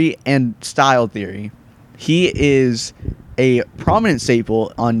 Film Theory, and Style Theory. He is a prominent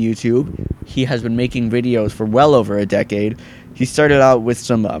staple on YouTube. He has been making videos for well over a decade. He started out with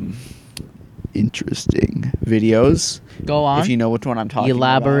some interesting videos. Go on. If you know which one I'm talking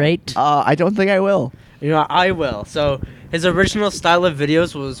Elaborate. about. I don't think I will. You know, I will. So his original style of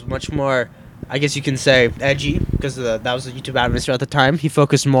videos was much more, I guess you can say, edgy, because that was the YouTube atmosphere at the time. He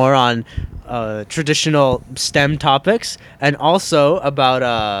focused more on traditional STEM topics and also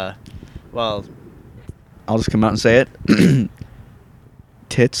about, well, I'll just come out and say it.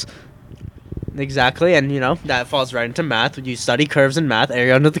 Tits. exactly. And, you know, that falls right into math. You study curves in math,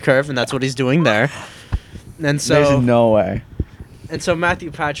 area under the curve, and that's what he's doing there. And so, There's no way. and so Matthew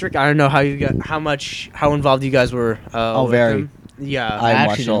Patrick, I don't know how how involved you guys were. Oh, with very. him. Yeah. I actually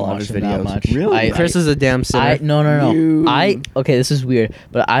watched didn't all of watch his him that videos. much. Really? Chris is a damn sinner. No. You- Okay, this is weird,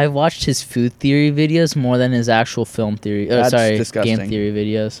 but I watched his food theory videos more than his actual film theory. That's Sorry, disgusting. game theory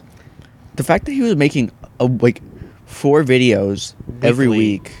videos. The fact that he was making 4 videos every Weekly.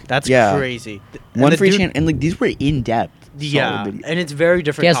 week. That's yeah. crazy. And One the for each dude- channel, and these were in depth. Yeah, solid videos. and it's very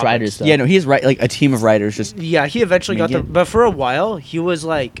different. He has topics. writers though. Yeah, no, he has a team of writers. Just Yeah, he eventually got Make the. it. But for a while, he was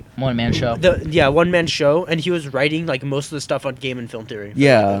like One man show. one man show, and he was writing like most of the stuff on game and film theory. For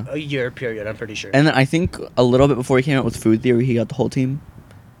Yeah. like a year period. I'm pretty sure. and then I think a little bit before he came out with Food Theory, he got the whole team.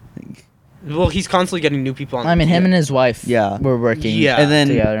 well, he's constantly getting new people on. I mean, him Yeah. and his wife. Yeah. were working. Yeah. And then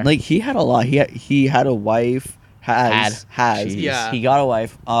together. he had a lot. He had a wife. Has. Jeez. Yeah. He got a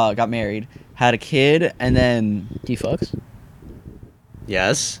wife. Got married. Had a kid, and then he fucks.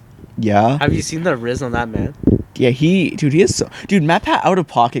 Yes. yeah. Have you seen the Riz on that man? Yeah, he is so dude. Matpat out of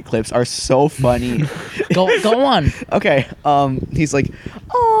pocket clips are so funny. Go on. Okay, he's like,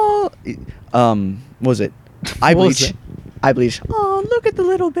 oh, what was it? I What was bleach. it? I bleach. Oh, look at the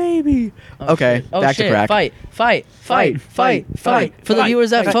little baby. Okay, shit. Oh, back shit. to crack. Fight. Fight. For the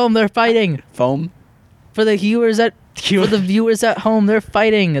viewers at home, they're fighting. Foam. For the viewers at home, they're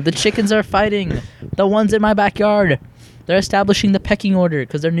fighting. The chickens are fighting. The ones in my backyard. They're establishing the pecking order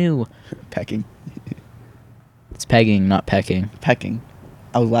because they're new. Pecking. It's pegging, not pecking. Pecking.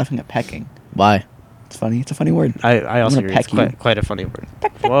 I was laughing at pecking. Why? It's funny. It's a funny word. I also gonna agree. It's peck you. quite a funny word.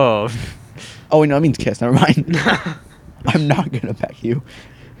 Whoa. Oh wait, no, it means kiss. Never mind. I'm not gonna peck you.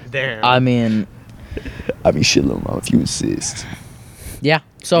 Damn. I mean, I mean, shit, little mom, if you insist. yeah.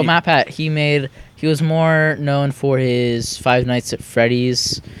 So Yeah. Matpat, he was more known for his Five Nights at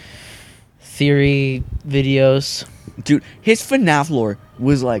Freddy's theory videos. Dude, his FNAF lore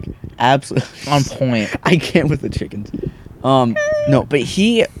was like absolutely On point. I can't with the chickens. No, but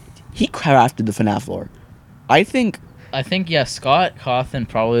he crafted the FNAF lore. I think Yeah, Scott Cawthon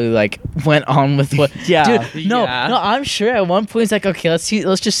probably like went on with what. Yeah. Dude, no, Yeah. I'm sure at one point he's like, okay, let's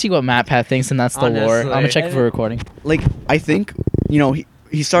just see what Matpat thinks, and that's the lore. I'm gonna Honestly. check for recording. like I think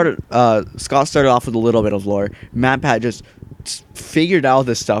he started Scott started off with a little bit of lore. Matpat just figured out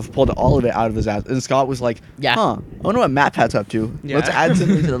this stuff, pulled all of it out of his ass, and Scott was like, Yeah. I wonder what Matpat's up to. Yeah. Let's add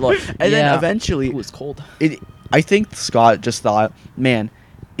something to the lore. And Yeah. then eventually It was cold. I think Scott just thought, man,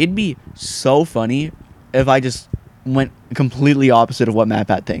 it'd be so funny if I just went completely opposite of what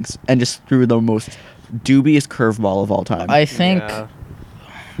Matpat thinks and just threw the most dubious curveball of all time. I think Yeah.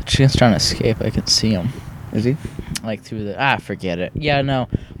 the chicken's trying to escape. I can see him Is he? like through the. Forget it. Yeah, no.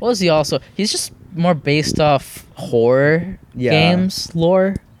 What was he also? He's just more based off horror Yeah. games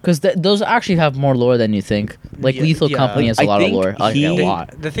lore. Because those actually have more lore than you think. Like Yeah, Lethal yeah. Company has a I lot of think lore. Like, a he-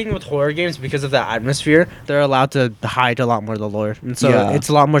 lot. The thing with horror games, because of the atmosphere, they're allowed to hide a lot more of the lore, and so Yeah. it's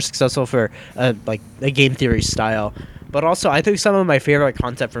a lot more successful for like a game theory style. But also, I think some of my favorite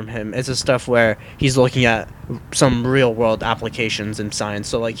content from him is the stuff where he's looking at some real world applications in science.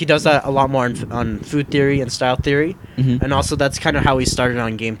 So like he does that a lot more on food theory and style theory, Mhm. and also that's kind of how he started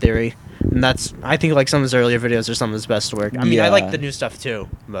on game theory. And that's I think like some of his earlier videos are some of his best work. I mean, I Yeah. like the new stuff too,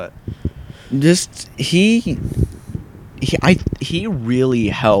 but Just he he really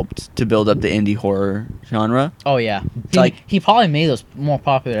helped to build up the indie horror genre. Oh yeah, he probably made those more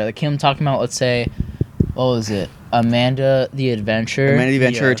popular. Like him talking about, let's say, what was it? Amanda the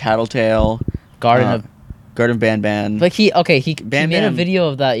Adventure, Tattletale, Garden of Ban. Like he made a Ban. video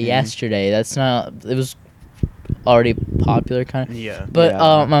of that yesterday. That's not. It was already popular kind of. Yeah. But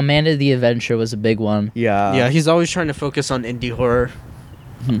Yeah. Amanda the Adventure was a big one. Yeah, he's always trying to focus on indie horror.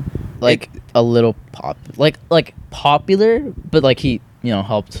 Like a little like popular, but like he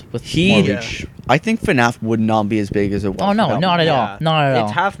helped with more Yeah. reach. I think FNAF would not be as big as it was. Oh no, without not at him. all, not at all.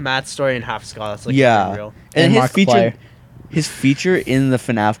 It's half Matt's story and half Scott's. Like, Yeah. real. And Markiplier. his feature in the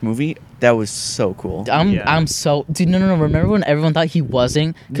FNAF movie, that was so cool. I'm so dude. No. Remember when everyone thought he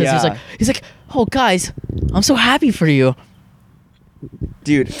wasn't? Because Yeah. he's like, oh guys, I'm so happy for you.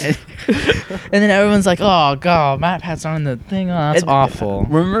 Dude, And then everyone's like, oh god, Matpat's on the thing. Oh, that's And- awful.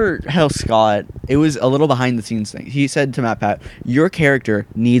 remember how Scott, it was a little behind the scenes thing. He said to Matpat, your character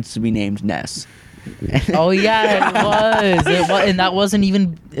needs to be named Ness. Oh yeah, it was. And that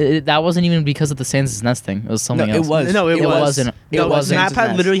wasn't even because of the Sans Nest thing. It was something No, else. it was. No, it wasn't. It No, wasn't. Matt Pat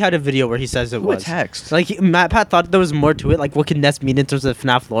Ness. literally had a video where he says it Ooh, a was. text. Like Matt Pat thought there was more to it. Like what could Nest mean in terms of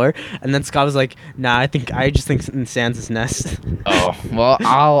FNAF lore? And then Scott was like, "Nah, I just think Sans is Nest." Oh well,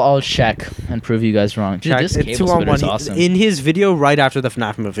 I'll check and prove you guys wrong. Dude, Check. this It's cable splitter is 2-on-1. awesome. In his video right after the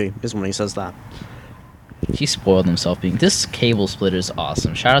FNAF movie is when he says that. He spoiled himself being. This cable splitter is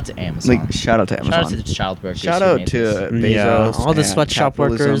awesome. Shout out to Amazon. Like, shout out to Shout out to Amazon. the child workers. Shout who out made to this. Bezos. all the and sweatshop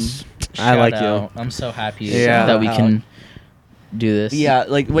capitalism. workers. I Shout like out. you. I'm so happy Yeah. that we can do this. Yeah,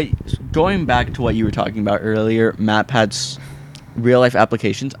 like wait, going back to what you were talking about earlier, Matpat's real life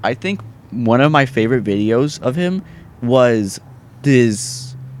applications. I think one of my favorite videos of him was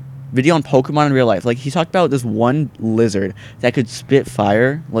this video on Pokemon in real life. Like he talked about this one lizard that could spit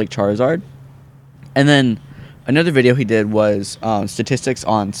fire like Charizard, and then another video he did was statistics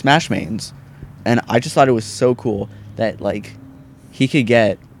on Smash mains, and I just thought it was so cool that like he could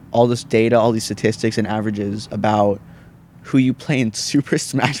get all this data, all these statistics and averages about who you play in Super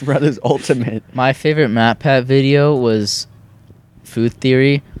Smash Brothers Ultimate. My favorite MatPat video was Food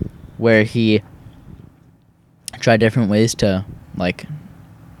Theory, where he tried different ways to like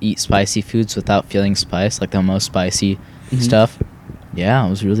eat spicy foods without feeling spice, like the most spicy stuff. Yeah, it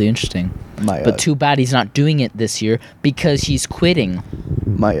was really interesting. But too bad he's not doing it this year because he's quitting.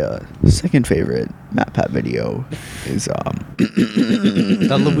 My second favorite MatPat video is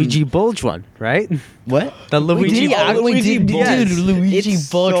The Luigi Bulge one, right? what? The Luigi Luigi Bulge. Dude, Luigi It's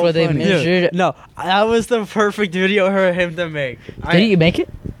Bulge so where they funny. measured. No, that was the perfect video for him to make. Did you make it?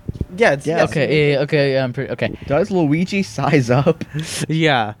 Yeah, it's, Yeah. yes. Okay, okay, I'm pretty okay. Does Luigi size up?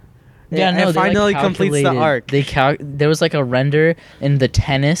 Yeah. Yeah, no, and they, finally like, completes the calculated- arc. There was like a render in the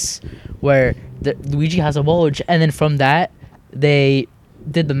tennis where Luigi has a bulge, and then from that they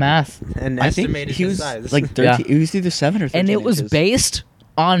did the math, And I think estimated he his was size. like 13. It was either 7 or 13 and it was inches. based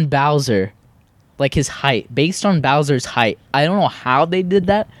on Bowser, like his height, based on Bowser's height. I don't know how they did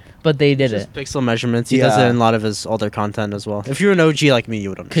that, but they did just it. pixel measurements. He does it Yeah. in a lot of his older content as well. If you're an OG like me, you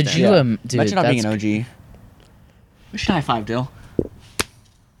would understand. Could you, Yeah. dude? Imagine not being an that's- OG. We should high five, Dill.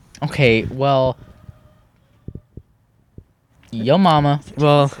 Okay, well, yo, mama.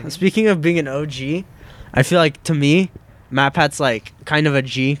 Well, speaking of being an OG, I feel like to me, MatPat's like kind of a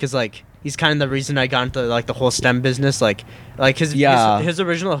G because like he's kind of the reason I got into like the whole STEM business. Like his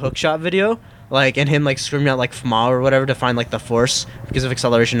original hookshot video, like and him like screaming out like FMA or whatever to find like the force because of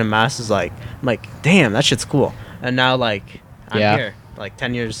acceleration and mass is like I'm like damn, that shit's cool. And now like I'm Yeah. here like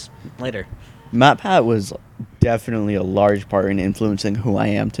 10 years later. MatPat was definitely a large part in influencing who I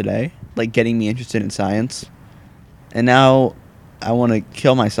am today, like getting me interested in science. And now I want to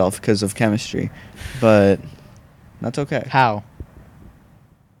kill myself because of chemistry, but that's okay. How?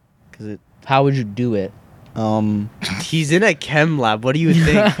 Because How would you do it? He's in a chem lab. What do you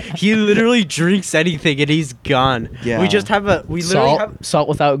think? He literally drinks anything and he's gone. Yeah. We just have we literally have Salt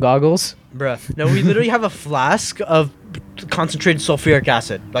without goggles. bruh. No, we literally have a flask of concentrated sulfuric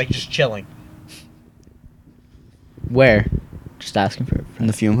acid, like just chilling. Where? Just asking for. in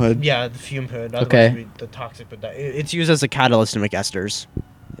the fume hood. Yeah, the fume hood. Okay. Otherwise the toxic, but it's used as a catalyst to make esters.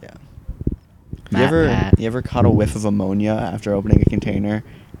 Yeah. Matt. You ever caught a whiff of ammonia after opening a container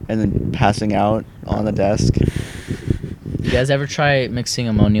and then passing out on the desk? You guys ever try mixing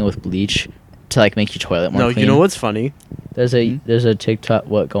ammonia with bleach to like make your toilet more No, clean? you know what's funny? There's a TikTok.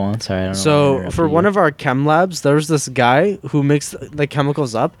 What? Go on. Sorry, I don't know. So for one of our chem labs, there was this guy who mixed the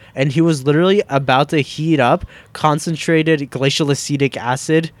chemicals up, and he was literally about to heat up concentrated glacial acetic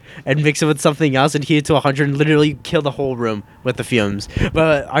acid and mix it with something else and heat it to 100 and literally kill the whole room with the fumes.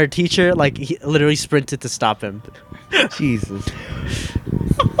 But our teacher, like, he literally sprinted to stop him. Jesus.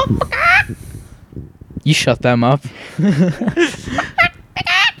 You shut them up.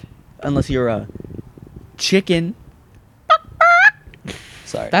 Unless you're a chicken.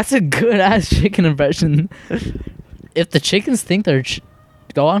 Sorry. That's a good ass chicken impression. If the chickens think they're,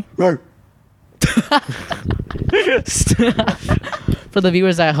 go on. Roar. For the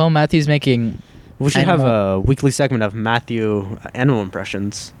viewers at home, Matthew's making. We should have animal- a weekly segment of Matthew animal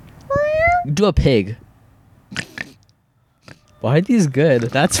impressions. Do a pig. Why are these good?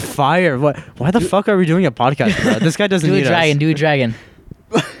 That's fire. What? Why the fuck are we doing a podcast, bro? This guy doesn't Do a need dragon. us. Do a dragon.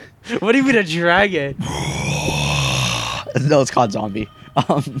 What do you mean a dragon? No, it's called zombie.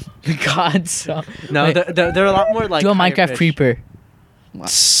 God, so. No, Wait, they're a lot more like. do a higher Minecraft pitch. creeper.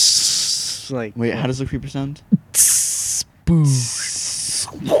 Like, Wait, how does the creeper sound? Boom.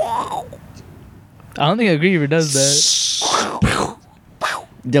 I don't think a creeper does that.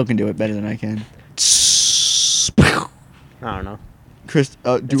 Dale can do it better than I can. I don't know. Chris,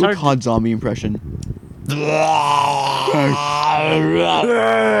 do It's a hard COD zombie impression.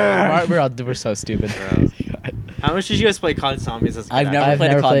 We're so stupid. How much did you guys play COD Zombies as a I've kid? never I've played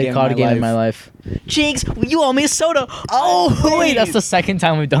a never COD played game a COD in my game in my life. life. Jinx, you owe me a soda. Oh, wait, that's the second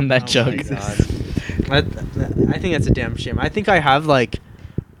time we've done that Oh my joke. God. I think that's a damn shame. I think I have like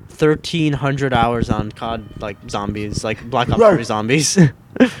 1,300 hours on COD, like zombies, like Black Ops Roar. 3 zombies. You're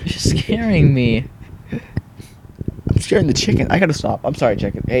scaring me. I'm scaring the chicken. I gotta stop. I'm sorry,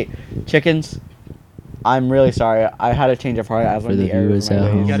 chicken. Hey, chickens. I'm really sorry. I had a change of heart. I've For learned the the errors viewers of my at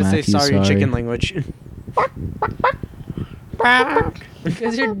ways. You home. gotta say Matthew, sorry in sorry. chicken language.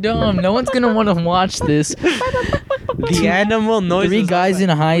 Because you're dumb. No one's gonna want to watch this. The animal noises. Three of guys the- in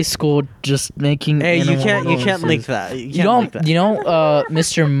high school just making. Hey, you animal can't noises. link that. You You can't don't. link that. You know,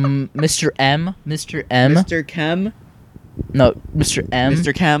 Mr. M. Mr. Chem. No, Mr. M.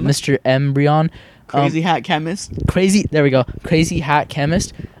 Mr. Chem. Mr. Embryon. Crazy Hat Chemist. Crazy. There we go. Crazy Hat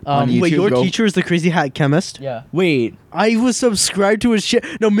Chemist. On YouTube, Wait, your bro. teacher is the Crazy Hat Chemist? Yeah. Wait. I was subscribed to his channel.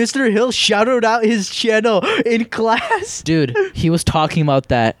 No, Mr. Hill shouted out his channel in class. Dude, he was talking about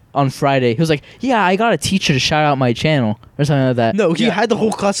that on Friday. He was like, "Yeah, I got a teacher to shout out my channel or something like that." No, he Yeah. had the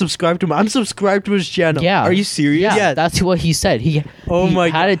whole class subscribed to him. I'm subscribed to his channel. Yeah. Are you serious? Yeah, Yeah. that's what he said. He Oh he my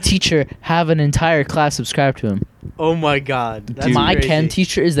had a God. teacher have an entire class subscribe to him. Oh my God. That's Dude. My crazy. chem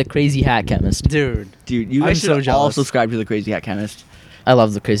teacher is the Crazy Hat Chemist. Dude. Dude, you I'm guys should so all jealous. subscribe to the Crazy Hat Chemist. I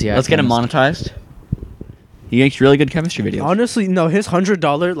love the Crazy Hat. Let's get him Chemist. monetized. He makes really good chemistry videos. Honestly, no, his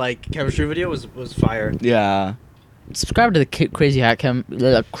 $100 like chemistry video was fire. Yeah. Subscribe to the Crazy Hat Chem.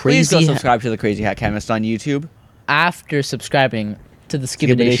 Please Crazy go Hat- subscribe to the Crazy Hat Chemist on YouTube. after subscribing to the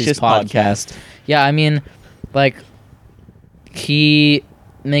Skibodacious Skibodacious podcast. Yeah, I mean, like he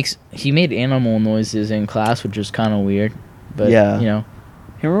made animal noises in class, which is kind of weird. But Yeah. you know,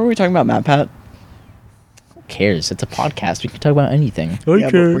 Remember we were talking about Matpat? who cares? It's a podcast. We can talk about anything. Yeah,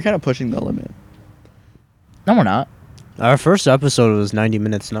 but we're kind of pushing the limit. No, we're not. Our first episode was 90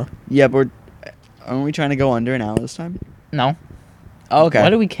 minutes, no? Yeah, but aren't we trying to go under an hour this time? No. Oh, okay. Why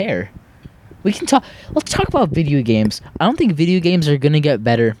do we care? We can talk. Let's talk about video games. I don't think video games are gonna get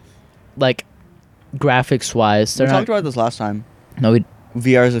better, like graphics wise. We talked about this last time. No, we.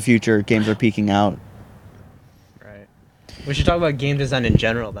 VR is the future. Games are peaking out. Right. We should talk about game design in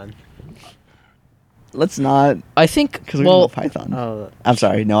general then. Let's not, I think. because we're Well, talking about Python. Oh, I'm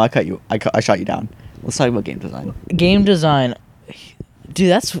sorry. No, I cut you. I shot you down. Let's talk about game design. game design, dude.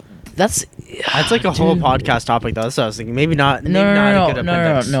 That's that's like a whole Dude. podcast topic though. That's what I was thinking. Maybe not. Maybe no, not no, a no, good no, no, no,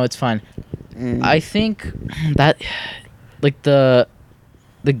 appendix. no. It's fine. Mm. I think that, like the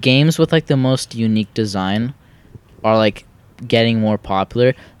games with like the most unique design, are like getting more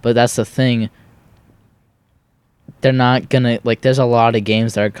popular. But that's the thing. They're not gonna like. There's a lot of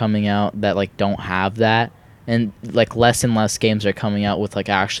games that are coming out that like don't have that, and like less and less games are coming out with like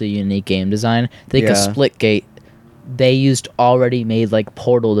actually unique game design. Think Yeah. of Splitgate. They used already made like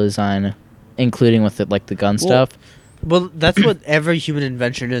Portal design, including with it like the gun Well, stuff. Well, that's what every human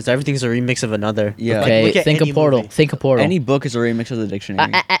invention is. Everything's a remix of another. Yeah. Like, Okay, look at think any of Portal. movie. Think of Portal. Any book is a remix of the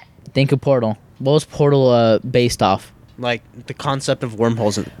dictionary. Think of Portal. What was Portal based off? like the concept of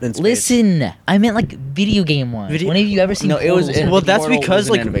wormholes in space. Listen, I meant like video game ones. Video- When have you ever seen? No, it was Portals? in- Well, that's Portal because was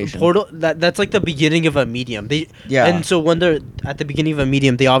an like innovation. Portal that's like the beginning of a medium. Yeah. And so when they're at the beginning of a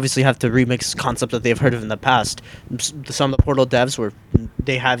medium, they obviously have to remix concept that they've heard of in the past. Some of the Portal devs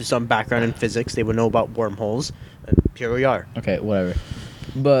they have some background in physics. They would know about wormholes. And here we are. Okay, whatever.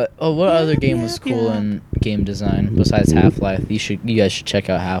 But what other game was cool in game design besides Half-Life? You guys should check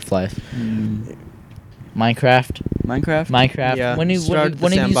out Half-Life. Minecraft. Minecraft. Yeah, When started the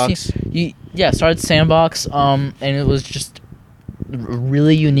have you sandbox. seen? Started Sandbox. And it was just a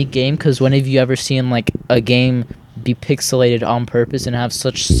really unique game because when have you ever seen like a game be pixelated on purpose and have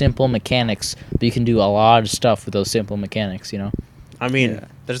such simple mechanics, but you can do a lot of stuff with those simple mechanics. You know. I mean, Yeah.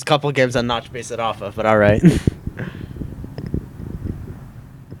 there's a couple of games that Notch based it off of, but all right.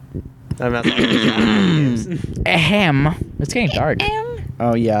 I mean, that's all the games. Ahem. It's getting dark.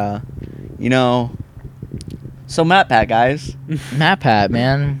 Oh yeah. You know. So Matpat, guys. Matpat,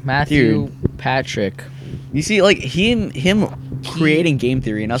 man. Matthew Patrick. You see, like him creating game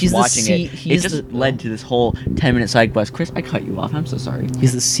theory and us he's the watching it, it he's just the- led to this whole 10-minute side quest. Chris, I cut you off. I'm so sorry.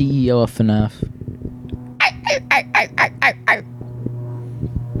 He's the CEO of FNAF.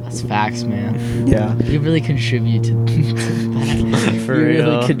 That's facts, man. Yeah. You really contribute to that. For you really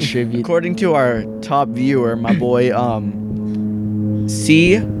real. contribute. According to our top viewer, my boy,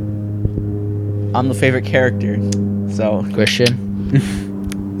 C, I'm the favorite character. So,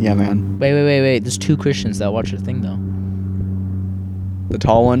 Christian. yeah, man. Wait. There's 2 Christians that watch the thing, though. The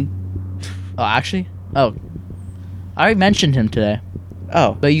tall one. Oh, actually? Oh. I already mentioned him today.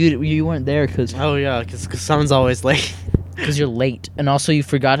 Oh. But you weren't there because Oh yeah, because someone's always late. you're late. And also you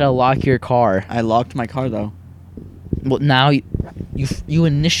forgot to lock your car. I locked my car, though. Well, now you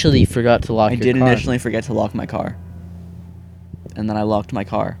initially forgot to lock I your did car. initially forget to lock my car. And then I locked my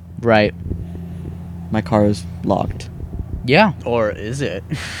car. Right. My car was locked. Yeah. Or is it?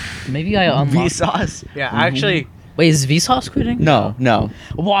 Maybe I unlocked. Vsauce? Yeah, actually. Wait, is Vsauce quitting? No.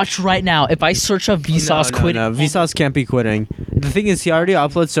 Watch right now. If I search up Vsauce quitting. No, Vsauce can't be quitting. The thing is, he already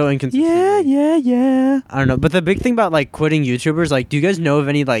uploads so inconsistently. yeah. I don't know, but the big thing about like quitting YouTubers, like, do you guys know of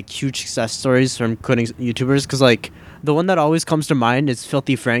any like huge success stories from quitting YouTubers? Because like the one that always comes to mind is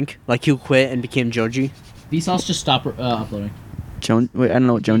Filthy Frank. Like he quit and became Joji. Vsauce just stopped uploading. Wait, I don't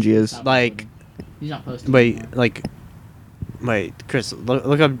know what Jonesy is. Like, He's not posting. wait, Chris,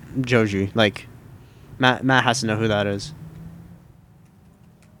 look up Joji. Like, Matt has to know who that is.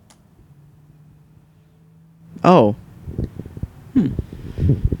 Oh.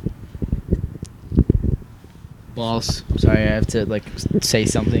 Balls. Sorry, I have to like say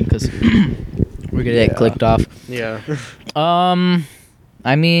something because we're gonna get clicked off. Yeah.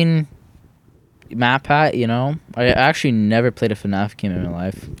 I mean, Matpat, you know, I actually never played a FNAF game in my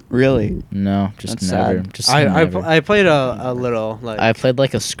life. Really? No, just That's never. sad. Just I never. played a little. Like, I played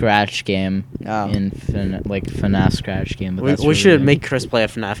like a scratch game Oh. in FNAF scratch game. But that's we really should it. make Chris play a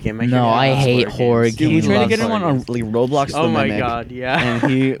FNAF game. Make No, sure he I loves hate horror games. Dude, we games. tried to loves get him horror on games. like Roblox. Oh the my Mimic, god, yeah.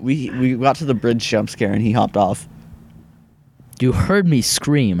 And we got to the bridge jump scare and he hopped off. You heard me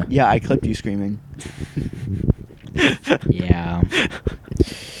scream. Yeah, I clipped you screaming. Yeah.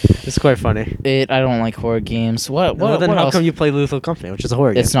 It's quite funny. I don't like horror games. What? Well, then what how else? come you play Lethal Company, which is a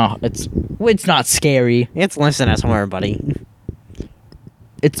horror game? It's not. It's not scary. It's listed as horror, buddy.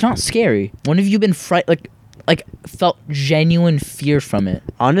 It's not scary. When have you been like felt genuine fear from it?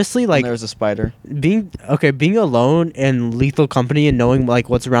 Honestly, like There's a spider. being alone in Lethal Company and knowing like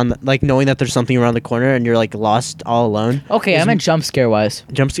what's around, like knowing that there's something around the corner and you're like lost all alone. Okay, I meant jump scare wise.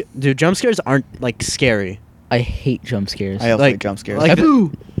 Jump scares aren't like scary. I hate jump scares. I also Like- hate jump scares. like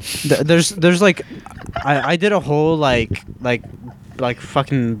there's like I did a whole like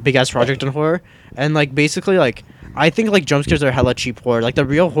fucking big ass project on horror, and like basically like I think like jump scares are hella cheap horror. Like the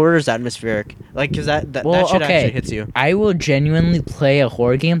real horror is atmospheric. Like because that shit actually hits you. I will genuinely play a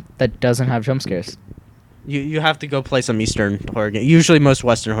horror game that doesn't have jump scares. You have to go play some Eastern horror game. Usually most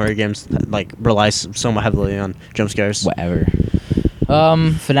Western horror games like rely somewhat heavily on jump scares. Whatever.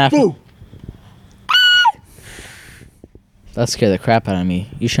 FNAF. Boo! That scared the crap out of me.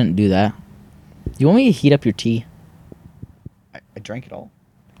 You shouldn't do that. You want me to heat up your tea? I drank it all.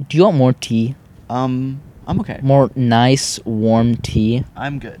 Do you want more tea? I'm okay. More nice, warm tea?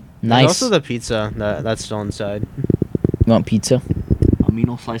 I'm good. There's Nice. also the pizza that's still inside. You want pizza? A mean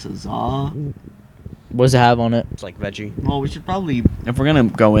old slice of za. What does it have on it? It's like veggie. Well, we should probably, if we're gonna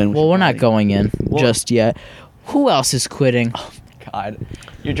go in. Well, we're not going in Well- just yet. Who else is quitting? God,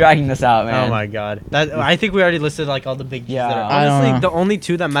 you're dragging this out, man. Oh my god. I think we already listed like all the big Yeah. that are, I don't honestly know. the only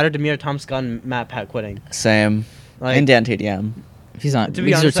two that mattered to me are Tom Scott and Matt Pat quitting. Same. Like And Dan TDM. He's not. To be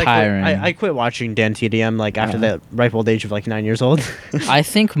He's honest, retiring. I quit watching Dan TDM like after the ripe old age of like 9 years old. I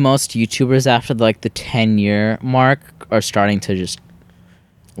think most YouTubers after like the 10-year mark are starting to just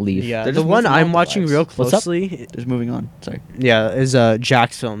leave. Yeah, They're the just one moving on I'm with watching lives. real What's up? closely, Just moving on. Sorry. yeah, is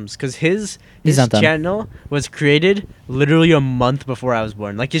Jack's Films, because his not done. channel was created literally a month before I was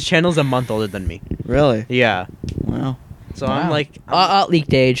born. Like his channel's a month older than me. Really? Yeah, Wow. so Wow. I'm like,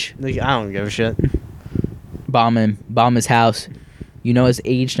 Leaked age. I don't give a shit. Bomb him. Bomb his house. You know his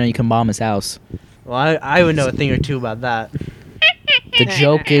age, now you can bomb his house. Well, I would know a thing or two about that. The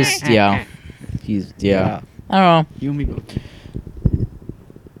joke is, yeah. Yeah. I don't know. You and me both.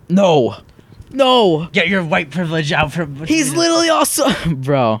 No. Get your white privilege out from. He's literally also,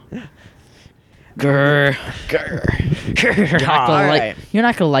 bro. Grr. Alright. You're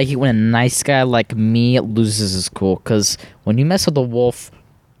not gonna like it when a nice guy like me loses his cool. Cause when you mess with a wolf,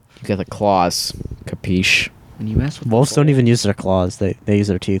 you get the claws. Capiche? When you mess with Wolves don't even use their claws; they use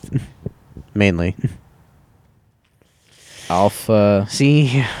their teeth, mainly. Alpha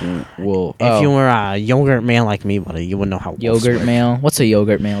See, wolf. if you were a yogurt man like me, buddy, you would know how wolves yogurt work. male. What's a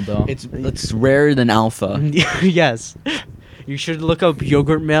yogurt male though? It's rarer than alpha. Yes, you should look up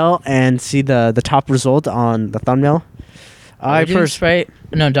yogurt male and see the top result on the thumbnail. I first, Sprite.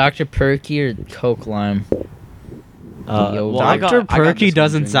 No, Dr. Perky or Coke Lime. Well, I got- Dr. I got Perky this one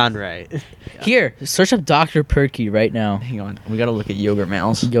doesn't drink. sound right. Here, search up Dr. Perky right now. Hang on. We gotta look at yogurt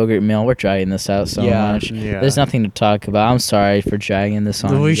males. Yogurt male. We're dragging this out so Yeah. much. Yeah. There's nothing to talk about. I'm sorry for dragging this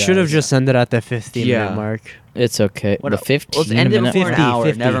on. We you should have guys. just ended at the 15 Yeah. minute mark. It's okay. What The up? 15 Let's end it minute before an 50, hour.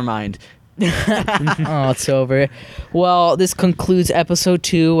 50. Never mind. Oh, it's over. Well, this concludes episode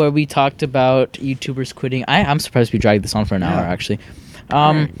 2 where we talked about YouTubers quitting. I'm surprised we dragged this on for an hour, actually.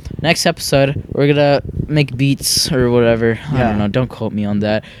 Next episode, we're gonna make beats or whatever. I Yeah. don't know. Don't quote me on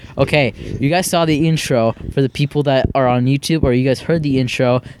that. Okay, you guys saw the intro for the people that are on YouTube, or you guys heard the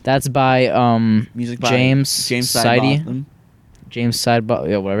intro. That's by Music by James Sidebotham. Sidey. James Sidebot.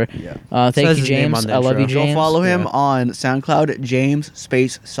 Yeah, whatever. Yeah. Thank Says you, his name on James. the I love you, intro. James. Go follow him Yeah. on SoundCloud, James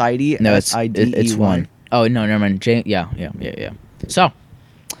Space Sidey. No, it's SIDEY. it's one. Oh no, never mind. Yeah. So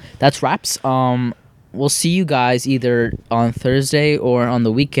that's wraps. We'll see you guys either on Thursday or on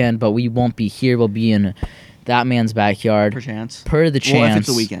the weekend, but we won't be here. We'll be in that man's backyard. Perchance. Per the chance. Well, if it's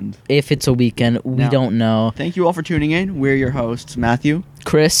a weekend. If it's a weekend, we Now- don't know. Thank you all for tuning in. We're your hosts, Matthew.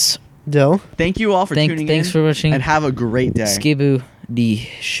 Chris, Dill. Thank you all for tuning in. thanks for watching. And have a great day.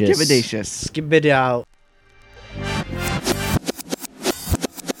 Skibodacious. Skibodacious. Skip it out.